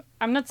 I'm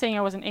not saying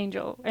I was an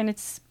angel, and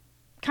it's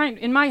kind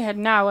of in my head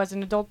now as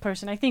an adult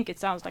person, I think it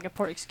sounds like a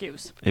poor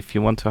excuse. If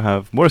you want to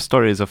have more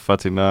stories of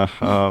Fatima,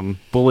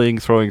 bullying,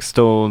 throwing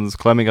stones,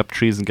 climbing up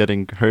trees and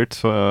getting hurt,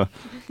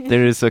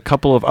 there is a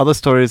couple of other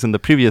stories in the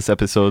previous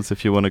episodes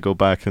if you want to go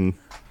back and...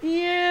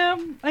 Yeah,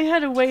 I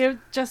had a way of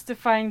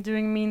justifying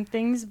doing mean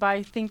things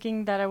by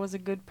thinking that I was a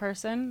good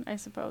person, I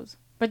suppose.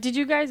 But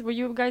were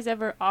you guys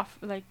ever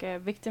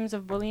victims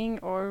of bullying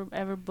or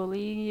ever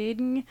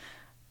bullying?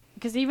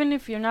 Because even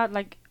if you're not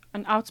like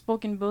an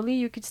outspoken bully,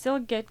 you could still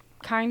get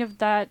kind of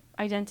that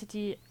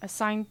identity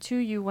assigned to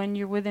you when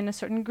you're within a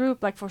certain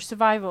group, like for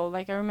survival.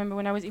 Like I remember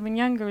when I was even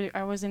younger,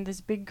 I was in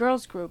this big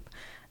girls group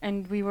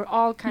and we were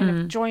all kind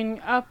of joining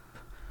up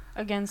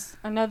against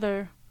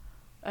another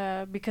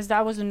because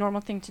that was a normal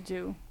thing to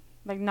do.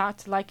 Like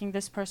not liking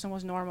this person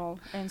was normal,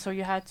 and so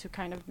you had to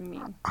kind of be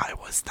mean. I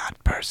was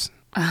that person.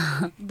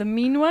 The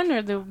mean one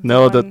or the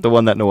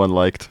one that no one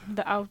liked.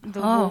 The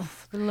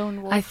wolf, the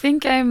lone wolf. I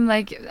think I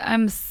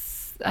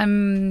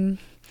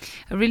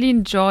really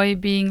enjoy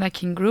being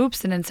like in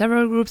groups and in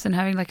several groups and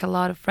having like a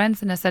lot of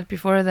friends. And I said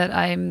before that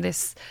I'm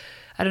this,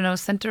 I don't know,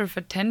 center of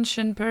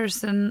attention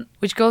person,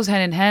 which goes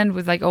hand in hand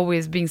with like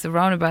always being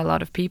surrounded by a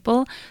lot of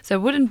people. So I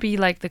wouldn't be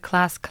like the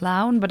class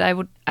clown, but I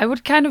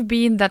would kind of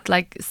be in that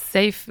like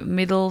safe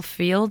middle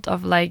field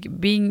of like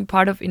being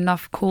part of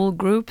enough cool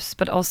groups,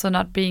 but also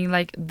not being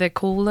like the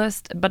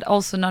coolest, but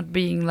also not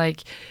being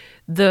like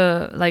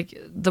the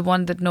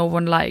one that no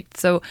one liked.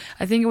 So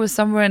I think it was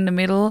somewhere in the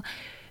middle.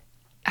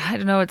 I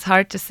don't know, it's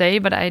hard to say,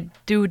 but I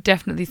do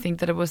definitely think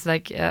that it was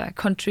like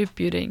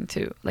contributing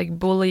to like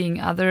bullying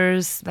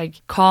others,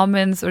 like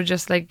comments or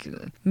just like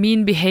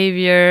mean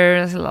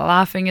behavior,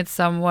 laughing at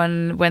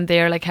someone when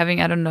they are like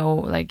having, I don't know,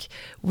 like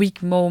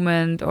weak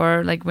moment,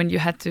 or like when you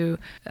had to,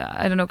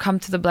 I don't know, come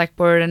to the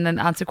blackboard and then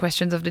answer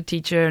questions of the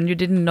teacher and you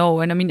didn't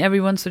know. And I mean,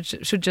 everyone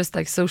should just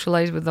like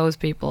socialize with those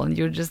people, and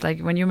you're just like,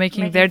 when you're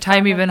making their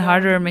time even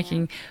harder,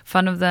 making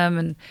fun of them.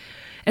 And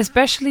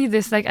especially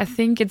this, like, I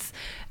think it's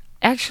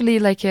actually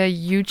like a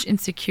huge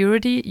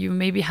insecurity you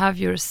maybe have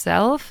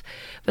yourself,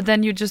 but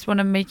then you just want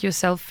to make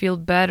yourself feel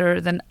better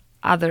than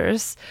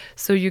others,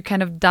 so you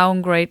kind of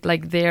downgrade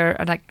like their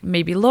like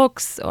maybe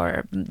looks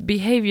or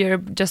behavior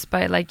just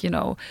by like, you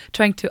know,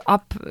 trying to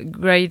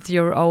upgrade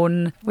your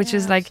own, which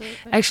is like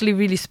absolutely. Actually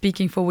really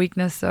speaking for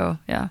weakness. So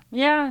yeah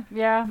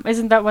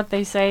isn't that what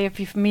they say? If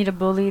you meet a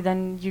bully,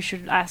 then you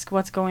should ask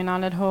what's going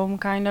on at home,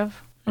 kind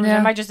of. Yeah.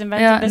 Am I just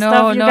inventing this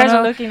stuff? You guys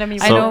are looking at me.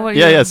 So, I know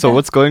what so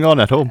what's going on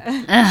at home?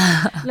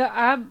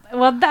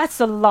 Well,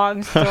 that's a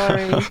long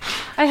story.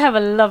 I have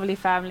a lovely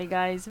family,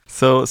 guys.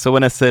 So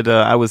when I said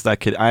I was that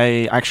kid,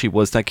 I actually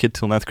was that kid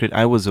till 9th grade.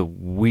 I was a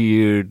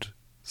weird,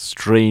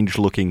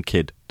 strange-looking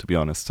kid, to be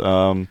honest.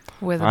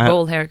 With a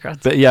bowl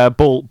haircut.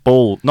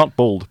 Bowl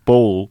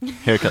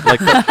haircut. Like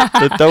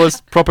that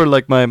was proper.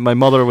 Like my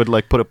mother would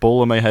like put a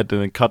bowl on my head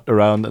and then cut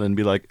around and then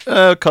be like,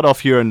 cut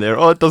off here and there.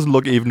 Oh, it doesn't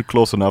look even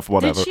close enough.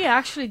 Whatever. Did she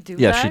actually do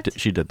that? Yeah,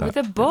 she did that. With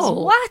a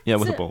bowl. What? Yeah,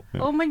 with a bowl.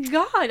 Yeah. Oh my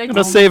god! I'm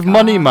gonna save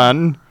money,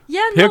 man.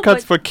 Yeah, no,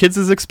 Haircuts for kids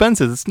is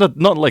expensive. It's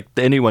not like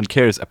anyone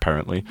cares,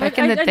 apparently. Back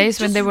in the days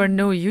when there were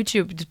no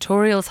YouTube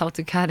tutorials how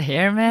to cut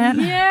hair, man.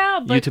 Yeah,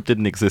 but YouTube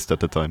didn't exist at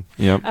the time.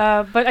 Yeah.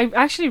 but I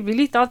actually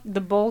really thought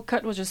the bowl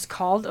cut was just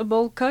called a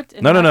bowl cut.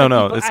 And No.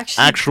 people It's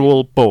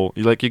actual bowl.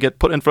 You get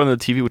put in front of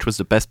the TV, which was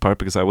the best part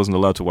because I wasn't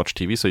allowed to watch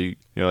TV. So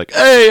you're like,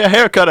 hey, a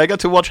haircut! I got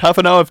to watch half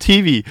an hour of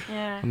TV.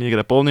 Yeah. And you get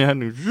a bowl in your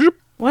hand. And zoop.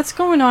 What's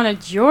going on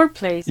at your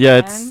place?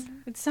 Yeah, man?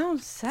 It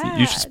sounds sad.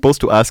 You're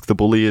supposed to ask the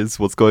bully is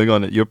what's going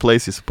on at your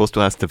place. You're supposed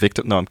to ask the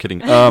victim. No, I'm kidding.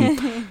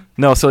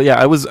 No, so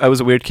yeah, I was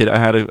a weird kid. I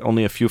had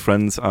only a few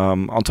friends.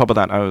 On top of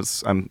that,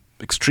 I'm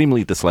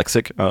extremely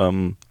dyslexic.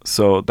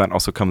 So that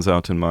also comes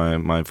out in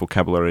my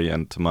vocabulary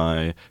and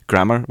my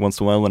grammar once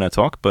in a while when I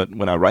talk. But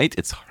when I write,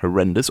 it's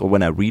horrendous. Or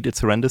when I read,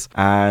 it's horrendous.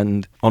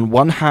 And on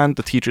one hand,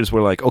 the teachers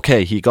were like,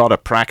 okay, he got to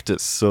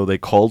practice. So they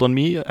called on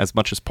me as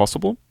much as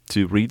possible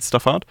to read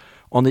stuff out.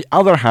 On the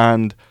other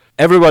hand,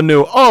 everyone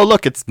knew, oh,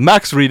 look, it's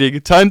Max reading.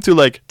 Time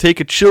to take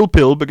a chill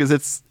pill because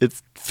it's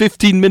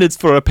 15 minutes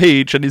for a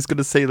page and he's going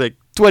to say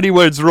 20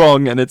 words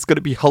wrong and it's going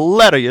to be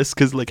hilarious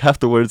because half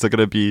the words are going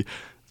to be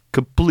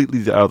completely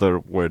the other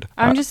word.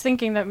 I'm just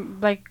thinking that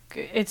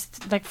it's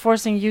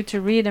forcing you to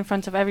read in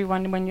front of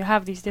everyone when you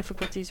have these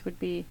difficulties would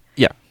be...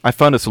 Yeah, I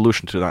found a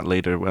solution to that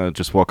later when I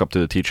just walk up to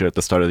the teacher at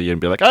the start of the year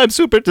and be like, I'm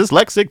super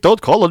dyslexic,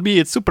 don't call on me,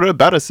 it's super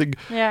embarrassing.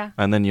 Yeah.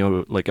 And then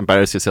you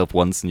embarrass yourself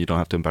once and you don't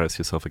have to embarrass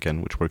yourself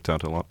again, which worked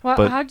out a lot. Well,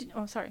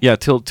 but sorry. Yeah,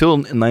 till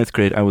ninth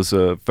grade, I was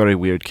a very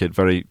weird kid,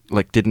 very,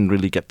 didn't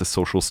really get the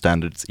social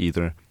standards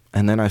either.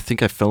 And then I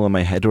think I fell on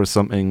my head or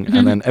something,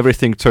 and then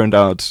everything turned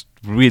out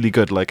really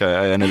good.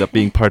 I ended up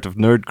being part of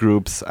nerd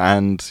groups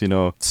and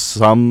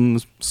some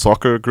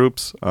soccer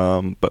groups,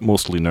 but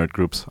mostly nerd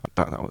groups.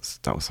 That was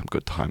some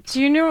good times.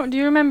 Do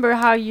you remember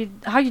how you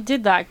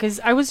did that?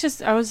 Because I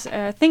was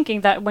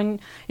thinking that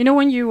when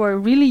you were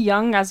really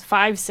young, as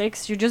 5,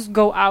 6, you just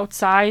go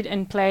outside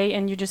and play,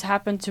 and you just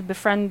happen to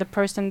befriend the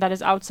person that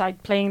is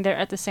outside playing there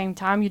at the same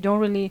time. You don't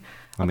really.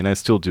 I mean, I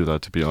still do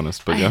that, to be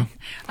honest, but yeah.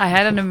 I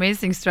had an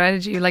amazing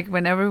strategy.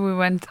 Whenever we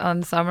went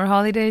on summer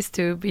holidays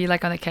to be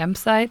on a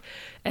campsite,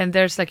 and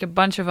there's a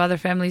bunch of other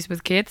families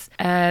with kids,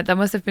 that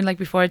must have been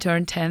before I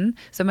turned 10.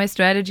 So my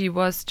strategy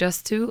was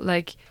just to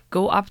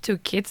go up to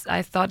kids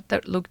I thought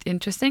that looked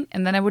interesting,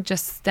 and then I would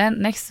just stand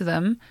next to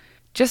them,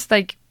 just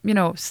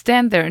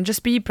stand there and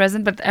just be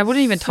present, but I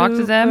wouldn't even talk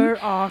to them. Super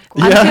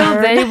awkward.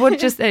 Until they would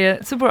just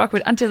super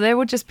awkward. Until they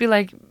would just be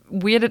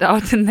weirded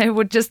out, and they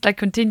would just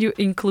continue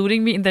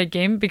including me in their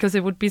game because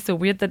it would be so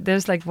weird that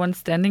there's one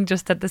standing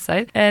just at the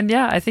side. And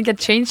yeah, I think I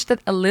changed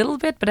that a little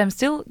bit, but I'm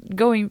still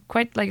going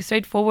quite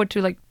straightforward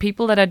to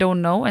people that I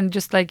don't know and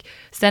just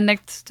stand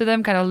next to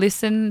them, kind of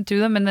listen to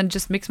them, and then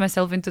just mix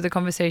myself into the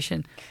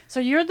conversation. So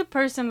you're the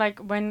person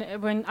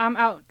when I'm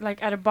out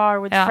at a bar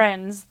with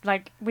friends,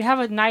 we have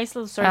a nice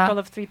little circle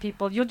of 3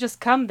 people, you'll just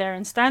come there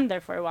and stand there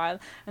for a while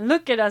and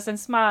look at us and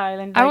smile.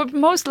 And I would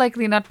most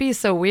likely not be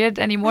so weird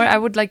anymore. I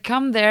would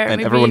come there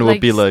and everyone will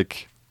be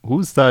like,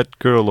 who's that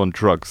girl on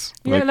drugs?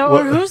 Yeah,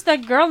 or who's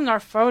that girl in our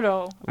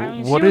photo?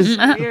 What is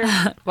weird.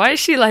 Why is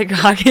she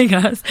hugging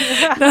us?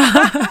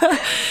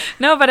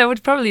 No, but I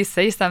would probably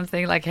say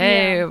something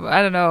hey,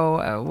 I don't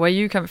know where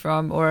you come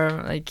from, or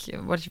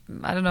what,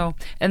 I don't know.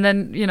 And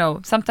then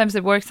sometimes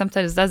it works,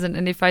 sometimes it doesn't.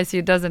 And if I see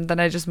it doesn't, then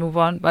I just move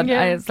on. But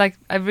it's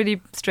a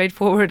really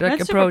straightforward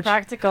That's approach. Super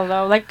practical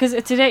though, because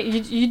today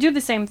you do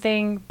the same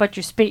thing, but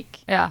you speak.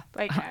 Yeah,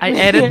 I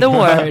edit the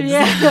words.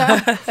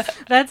 Yeah,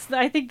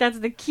 I think that's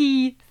the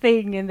key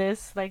thing in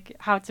this,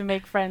 how to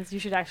make friends. You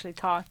should actually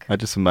talk. I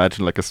just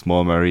imagine a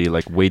small Mary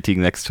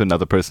waiting next to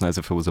another person as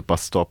if it was a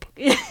bus stop.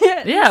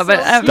 Yeah,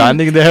 but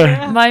standing there.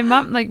 Yeah. My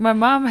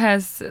mom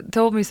has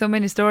told me so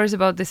many stories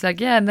about this.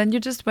 And then you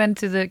just went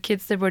to the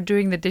kids that were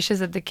doing the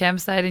dishes at the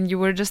campsite, and you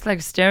were just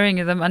staring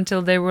at them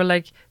until they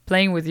were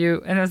playing with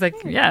you. And I was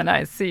yeah,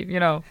 nice. See,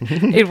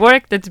 it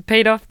worked. It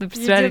paid off the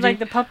strategy. You did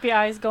the puppy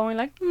eyes going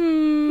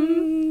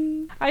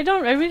I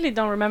really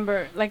don't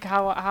remember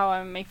how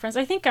I make friends.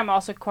 I think I'm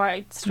also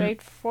quite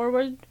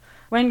straightforward.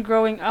 When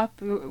growing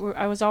up,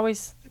 I was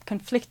always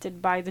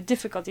conflicted by the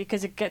difficulty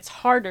because it gets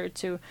harder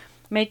to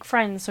make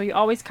friends. So you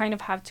always kind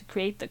of have to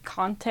create the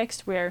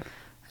context where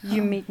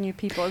you meet new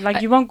people.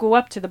 You won't go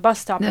up to the bus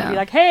stop and be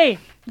like, "Hey,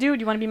 dude,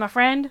 you want to be my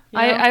friend?"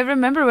 I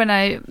remember when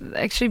I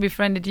actually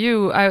befriended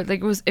you.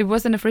 It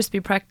wasn't a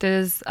frisbee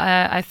practice.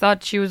 I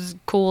thought she was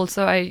cool,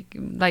 so I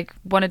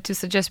wanted to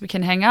suggest we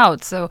can hang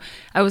out. So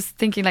I was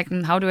thinking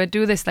how do I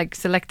do this?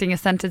 Selecting a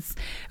sentence,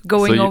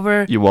 going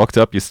over. You walked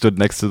up, you stood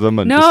next to them,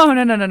 and no.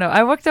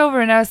 I walked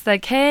over and I was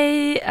like,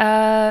 "Hey,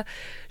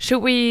 should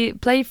we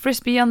play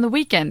frisbee on the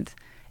weekend?"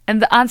 And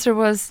the answer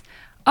was,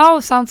 "Oh,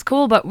 sounds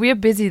cool, but we're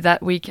busy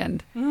that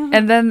weekend." Mm-hmm.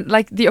 And then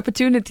the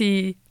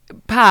opportunity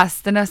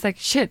passed, and I was like,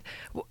 shit,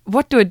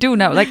 what do I do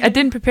now? Like, I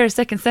didn't prepare a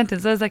second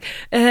sentence. I was like,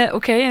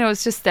 okay, and I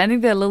was just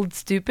standing there a little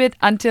stupid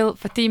until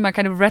Fatima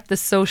kind of read the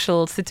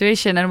social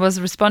situation and was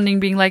responding,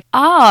 being like,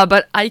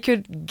 but I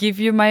could give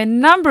you my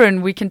number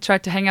and we can try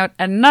to hang out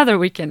another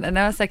weekend. And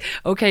I was like,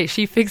 okay,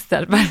 she fixed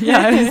that. But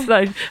yeah, I was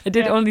like, I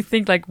did only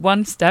think like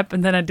one step,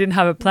 and then I didn't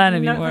have a plan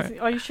anymore.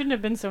 You shouldn't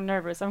have been so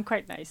nervous. I'm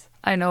quite nice.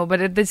 I know,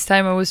 but at this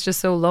time I was just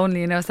so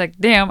lonely, and I was like,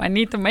 damn, I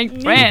need to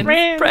make friends.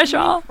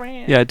 Pressure.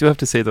 Yeah, I do have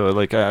to say though,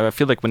 like I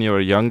feel like when you're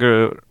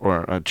younger,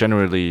 or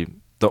generally,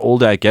 the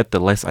older I get, the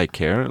less I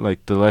care.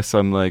 Like the less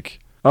I'm like,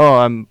 oh,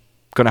 I'm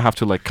gonna have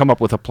to like come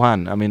up with a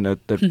plan. I mean, that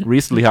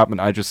recently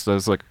happened. I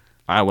was like,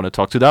 I want to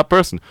talk to that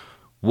person.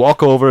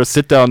 Walk over,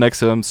 sit down next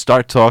to them,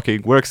 start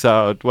talking, works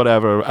out,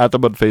 whatever, add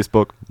them on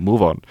Facebook,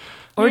 move on.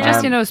 Or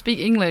just, speak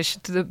English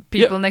to the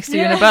people next to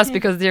you in a bus,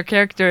 because their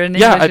character in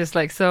English is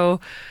like so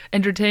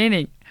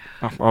entertaining.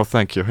 Oh,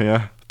 thank you.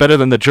 Yeah. Better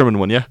than the German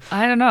one, yeah?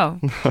 I don't know.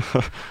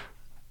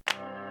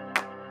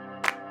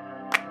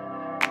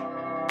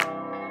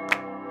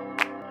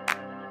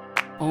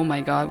 Oh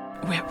my god,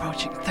 we're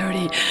approaching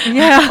 30.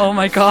 Yeah. Oh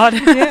my god.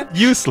 Yeah.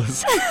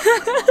 Useless.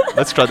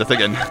 Let's try that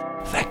again.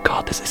 Thank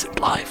God this isn't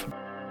live.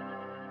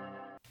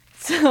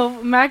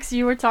 So, Max,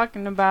 you were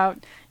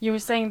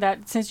saying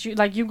that since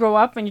you grow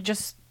up and you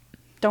just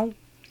don't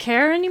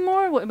care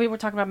anymore. We were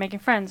talking about making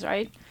friends,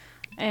 right?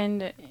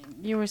 And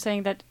you were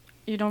saying that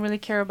you don't really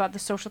care about the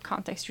social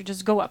context. You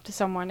just go up to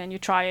someone and you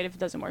try it. If it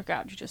doesn't work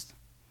out, you just...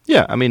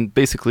 Yeah, I mean,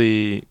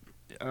 basically,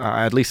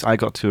 at least I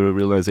got to a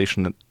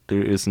realization that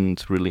there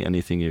isn't really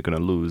anything you're going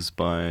to lose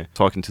by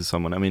talking to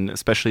someone. I mean,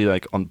 especially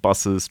like on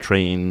buses,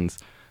 trains,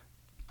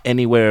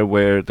 anywhere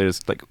where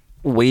there's like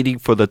waiting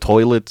for the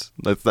toilet.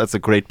 That's a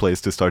great place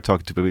to start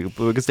talking to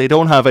people, because they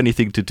don't have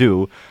anything to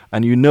do,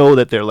 and you know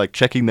that they're like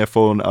checking their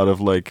phone out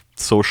of like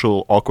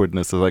social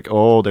awkwardness. They're like,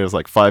 oh, there's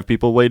like 5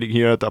 people waiting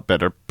here, I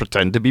better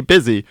pretend to be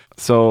busy.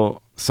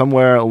 So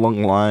somewhere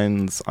along the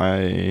lines,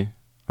 I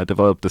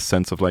developed this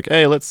sense of like,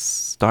 hey, let's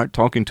start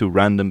talking to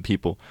random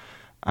people.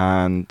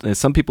 And there's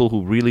some people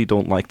who really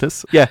don't like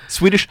this. Yeah,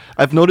 Swedish.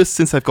 I've noticed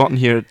since I've gotten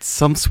here,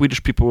 some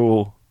Swedish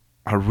people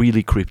are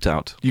really creeped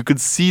out. You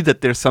could see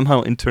that they're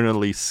somehow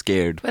internally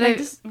scared. But I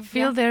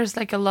feel there's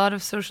like a lot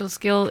of social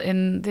skill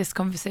in these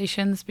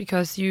conversations,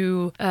 because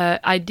you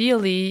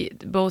ideally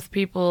both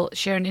people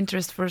share an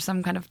interest for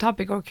some kind of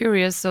topic or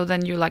curious, so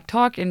then you like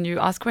talk and you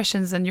ask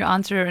questions and you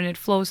answer and it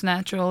flows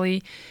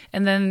naturally.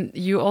 And then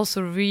you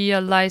also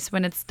realize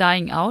when it's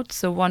dying out,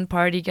 so one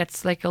party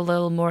gets like a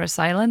little more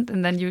silent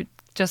and then you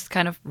just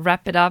kind of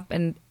wrap it up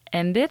and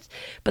end it.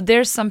 But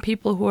there's some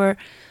people who are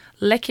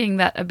lacking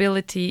that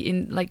ability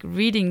in like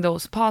reading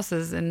those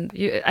pauses, and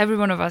every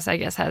one of us, I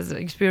guess, has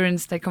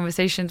experienced like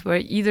conversations where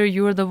either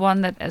you're the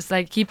one that is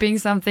like keeping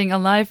something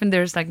alive and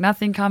there's like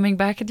nothing coming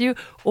back at you,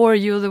 or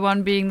you're the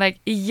one being like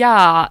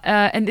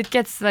and it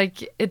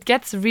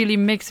gets really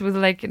mixed with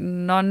like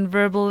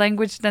non-verbal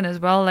language then as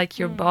well, like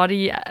your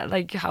body,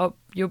 like how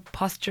your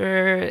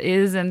posture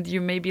is, and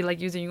you may be like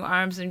using your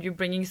arms and you're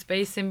bringing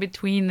space in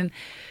between, and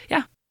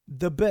yeah.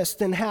 The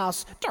best in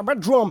house,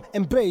 drum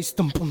and bass,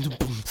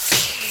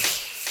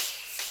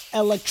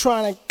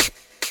 electronic.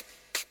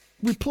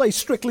 We play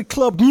strictly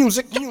club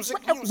music.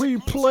 We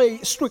play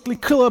strictly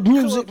club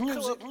music.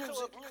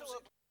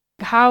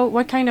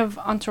 What kind of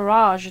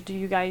entourage do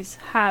you guys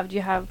have? Do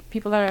you have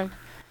people that are,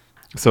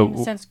 in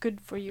a sense,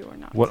 good for you or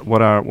not?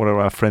 What are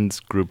our friends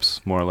groups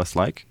more or less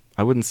like?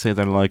 I wouldn't say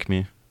they're like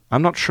me.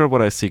 I'm not sure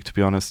what I seek, to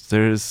be honest.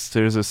 There's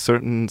a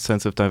certain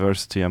sense of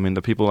diversity. I mean,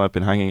 the people I've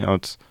been hanging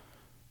out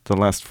the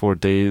last 4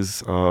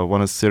 days,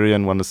 one is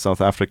Syrian, one is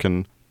South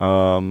African.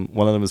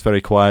 One of them is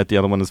very quiet, the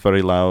other one is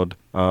very loud.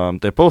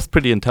 They're both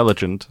pretty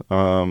intelligent.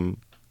 One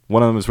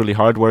of them is really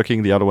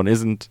hardworking, the other one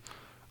isn't.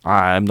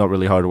 I'm not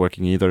really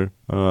hardworking either.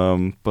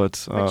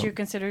 But you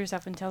consider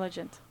yourself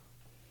intelligent?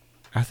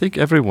 I think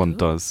everyone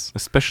does,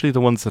 especially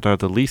the ones that are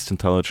the least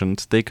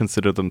intelligent. They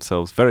consider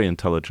themselves very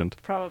intelligent.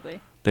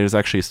 Probably. There's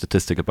actually a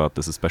statistic about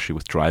this, especially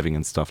with driving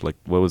and stuff. Like,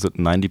 what was it,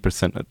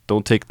 90%?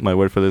 Don't take my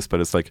word for this, but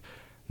it's like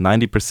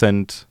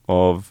 90%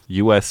 of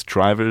US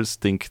drivers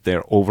think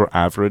they're over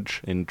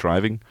average in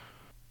driving.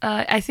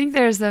 I think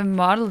there's a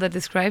model that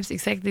describes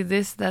exactly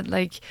this, that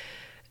like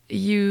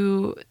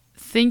you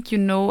think you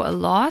know a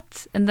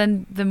lot, and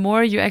then the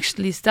more you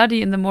actually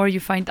study and the more you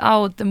find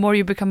out, the more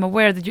you become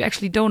aware that you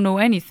actually don't know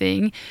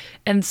anything.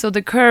 And so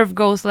the curve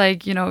goes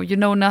like, you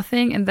know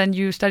nothing, and then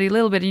you study a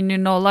little bit and you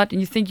know a lot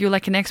and you think you're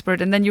like an expert,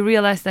 and then you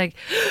realize like,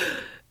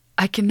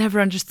 I can never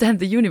understand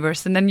the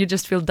universe, and then you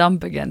just feel dumb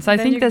again. So I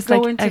think that's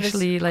like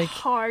actually like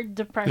hard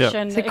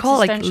depression, they call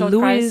like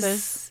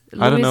Lewis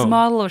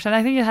model or something.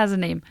 I think it has a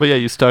name. But yeah,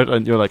 you start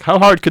and you're like, how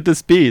hard could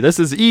this be? This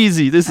is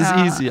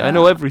easy. I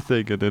know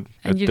everything, and then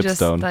and you dips just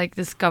down. Like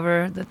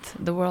discover that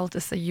the world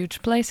is a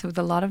huge place with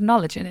a lot of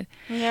knowledge in it.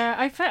 Yeah,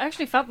 I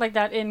actually felt like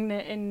that in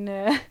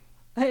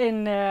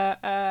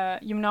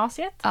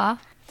gymnasiet.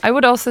 I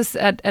would also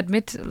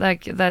admit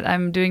like that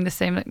I'm doing the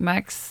same like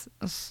Max.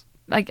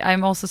 Like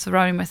I'm also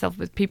surrounding myself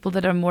with people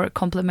that are more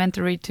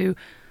complementary to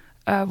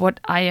what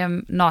I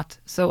am not.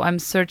 So I'm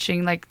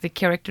searching like the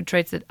character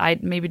traits that I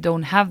maybe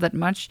don't have that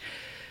much.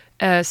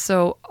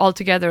 So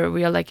altogether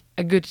we are like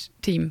a good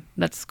team.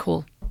 That's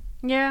cool.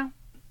 Yeah,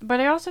 but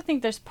I also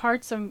think there's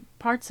parts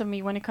of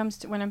me when it comes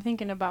to when I'm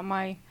thinking about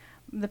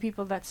the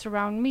people that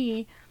surround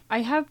me.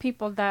 I have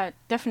people that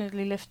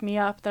definitely lift me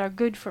up, that are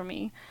good for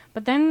me.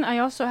 But then I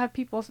also have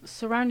people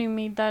surrounding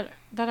me that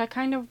I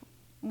kind of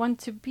want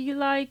to be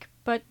like,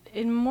 but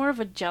in more of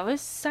a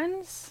jealous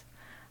sense,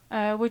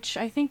 which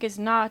I think is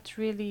not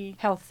really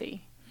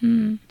healthy.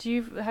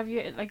 Have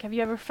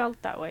you ever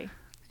felt that way?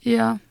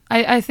 Yeah,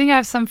 I think I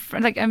have some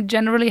I'm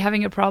generally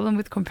having a problem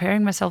with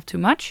comparing myself too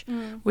much,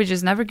 which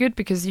is never good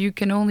because you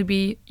can only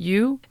be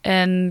you.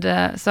 And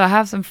so I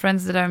have some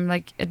friends that I'm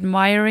like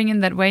admiring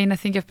in that way, and I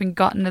think I've been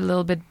gotten a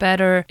little bit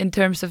better in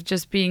terms of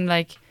just being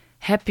like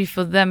happy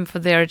for them for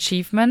their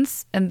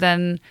achievements, and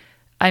then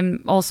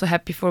I'm also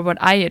happy for what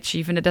I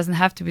achieve, and it doesn't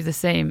have to be the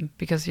same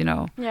because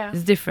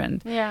it's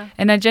different. Yeah.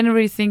 And I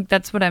generally think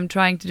that's what I'm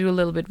trying to do a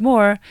little bit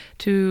more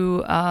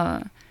to.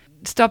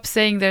 Stop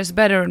saying there's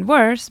better and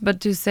worse,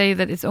 but to say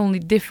that it's only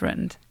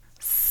different.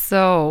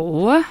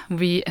 So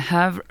we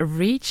have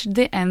reached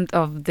the end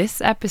of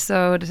this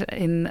episode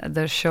in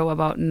the show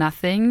about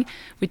nothing.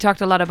 We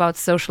talked a lot about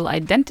social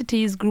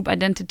identities, group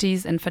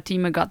identities, and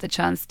Fatima got the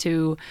chance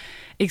to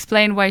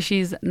explain why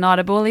she's not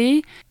a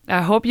bully.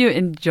 I hope you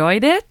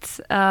enjoyed it.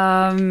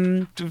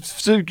 Abandon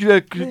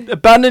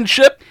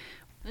ship.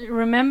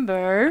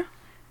 Remember,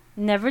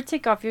 never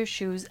take off your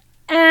shoes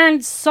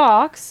and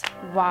socks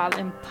while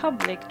in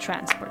public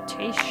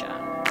transportation.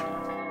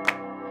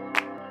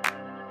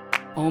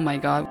 Oh my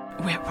god,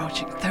 we're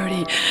approaching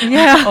 30.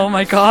 Yeah. Oh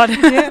my god.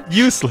 Yeah.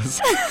 Useless.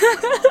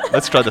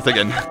 Let's try that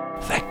again.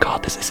 Thank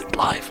God this isn't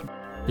live.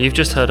 You've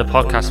just heard a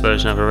podcast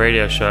version of a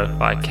radio show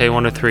by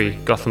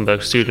K103 Gothenburg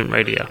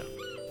Studentradio.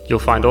 You'll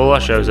find all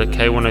our shows at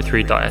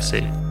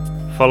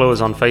k103.se. Follow us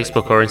on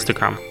Facebook or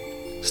Instagram.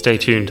 Stay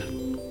tuned.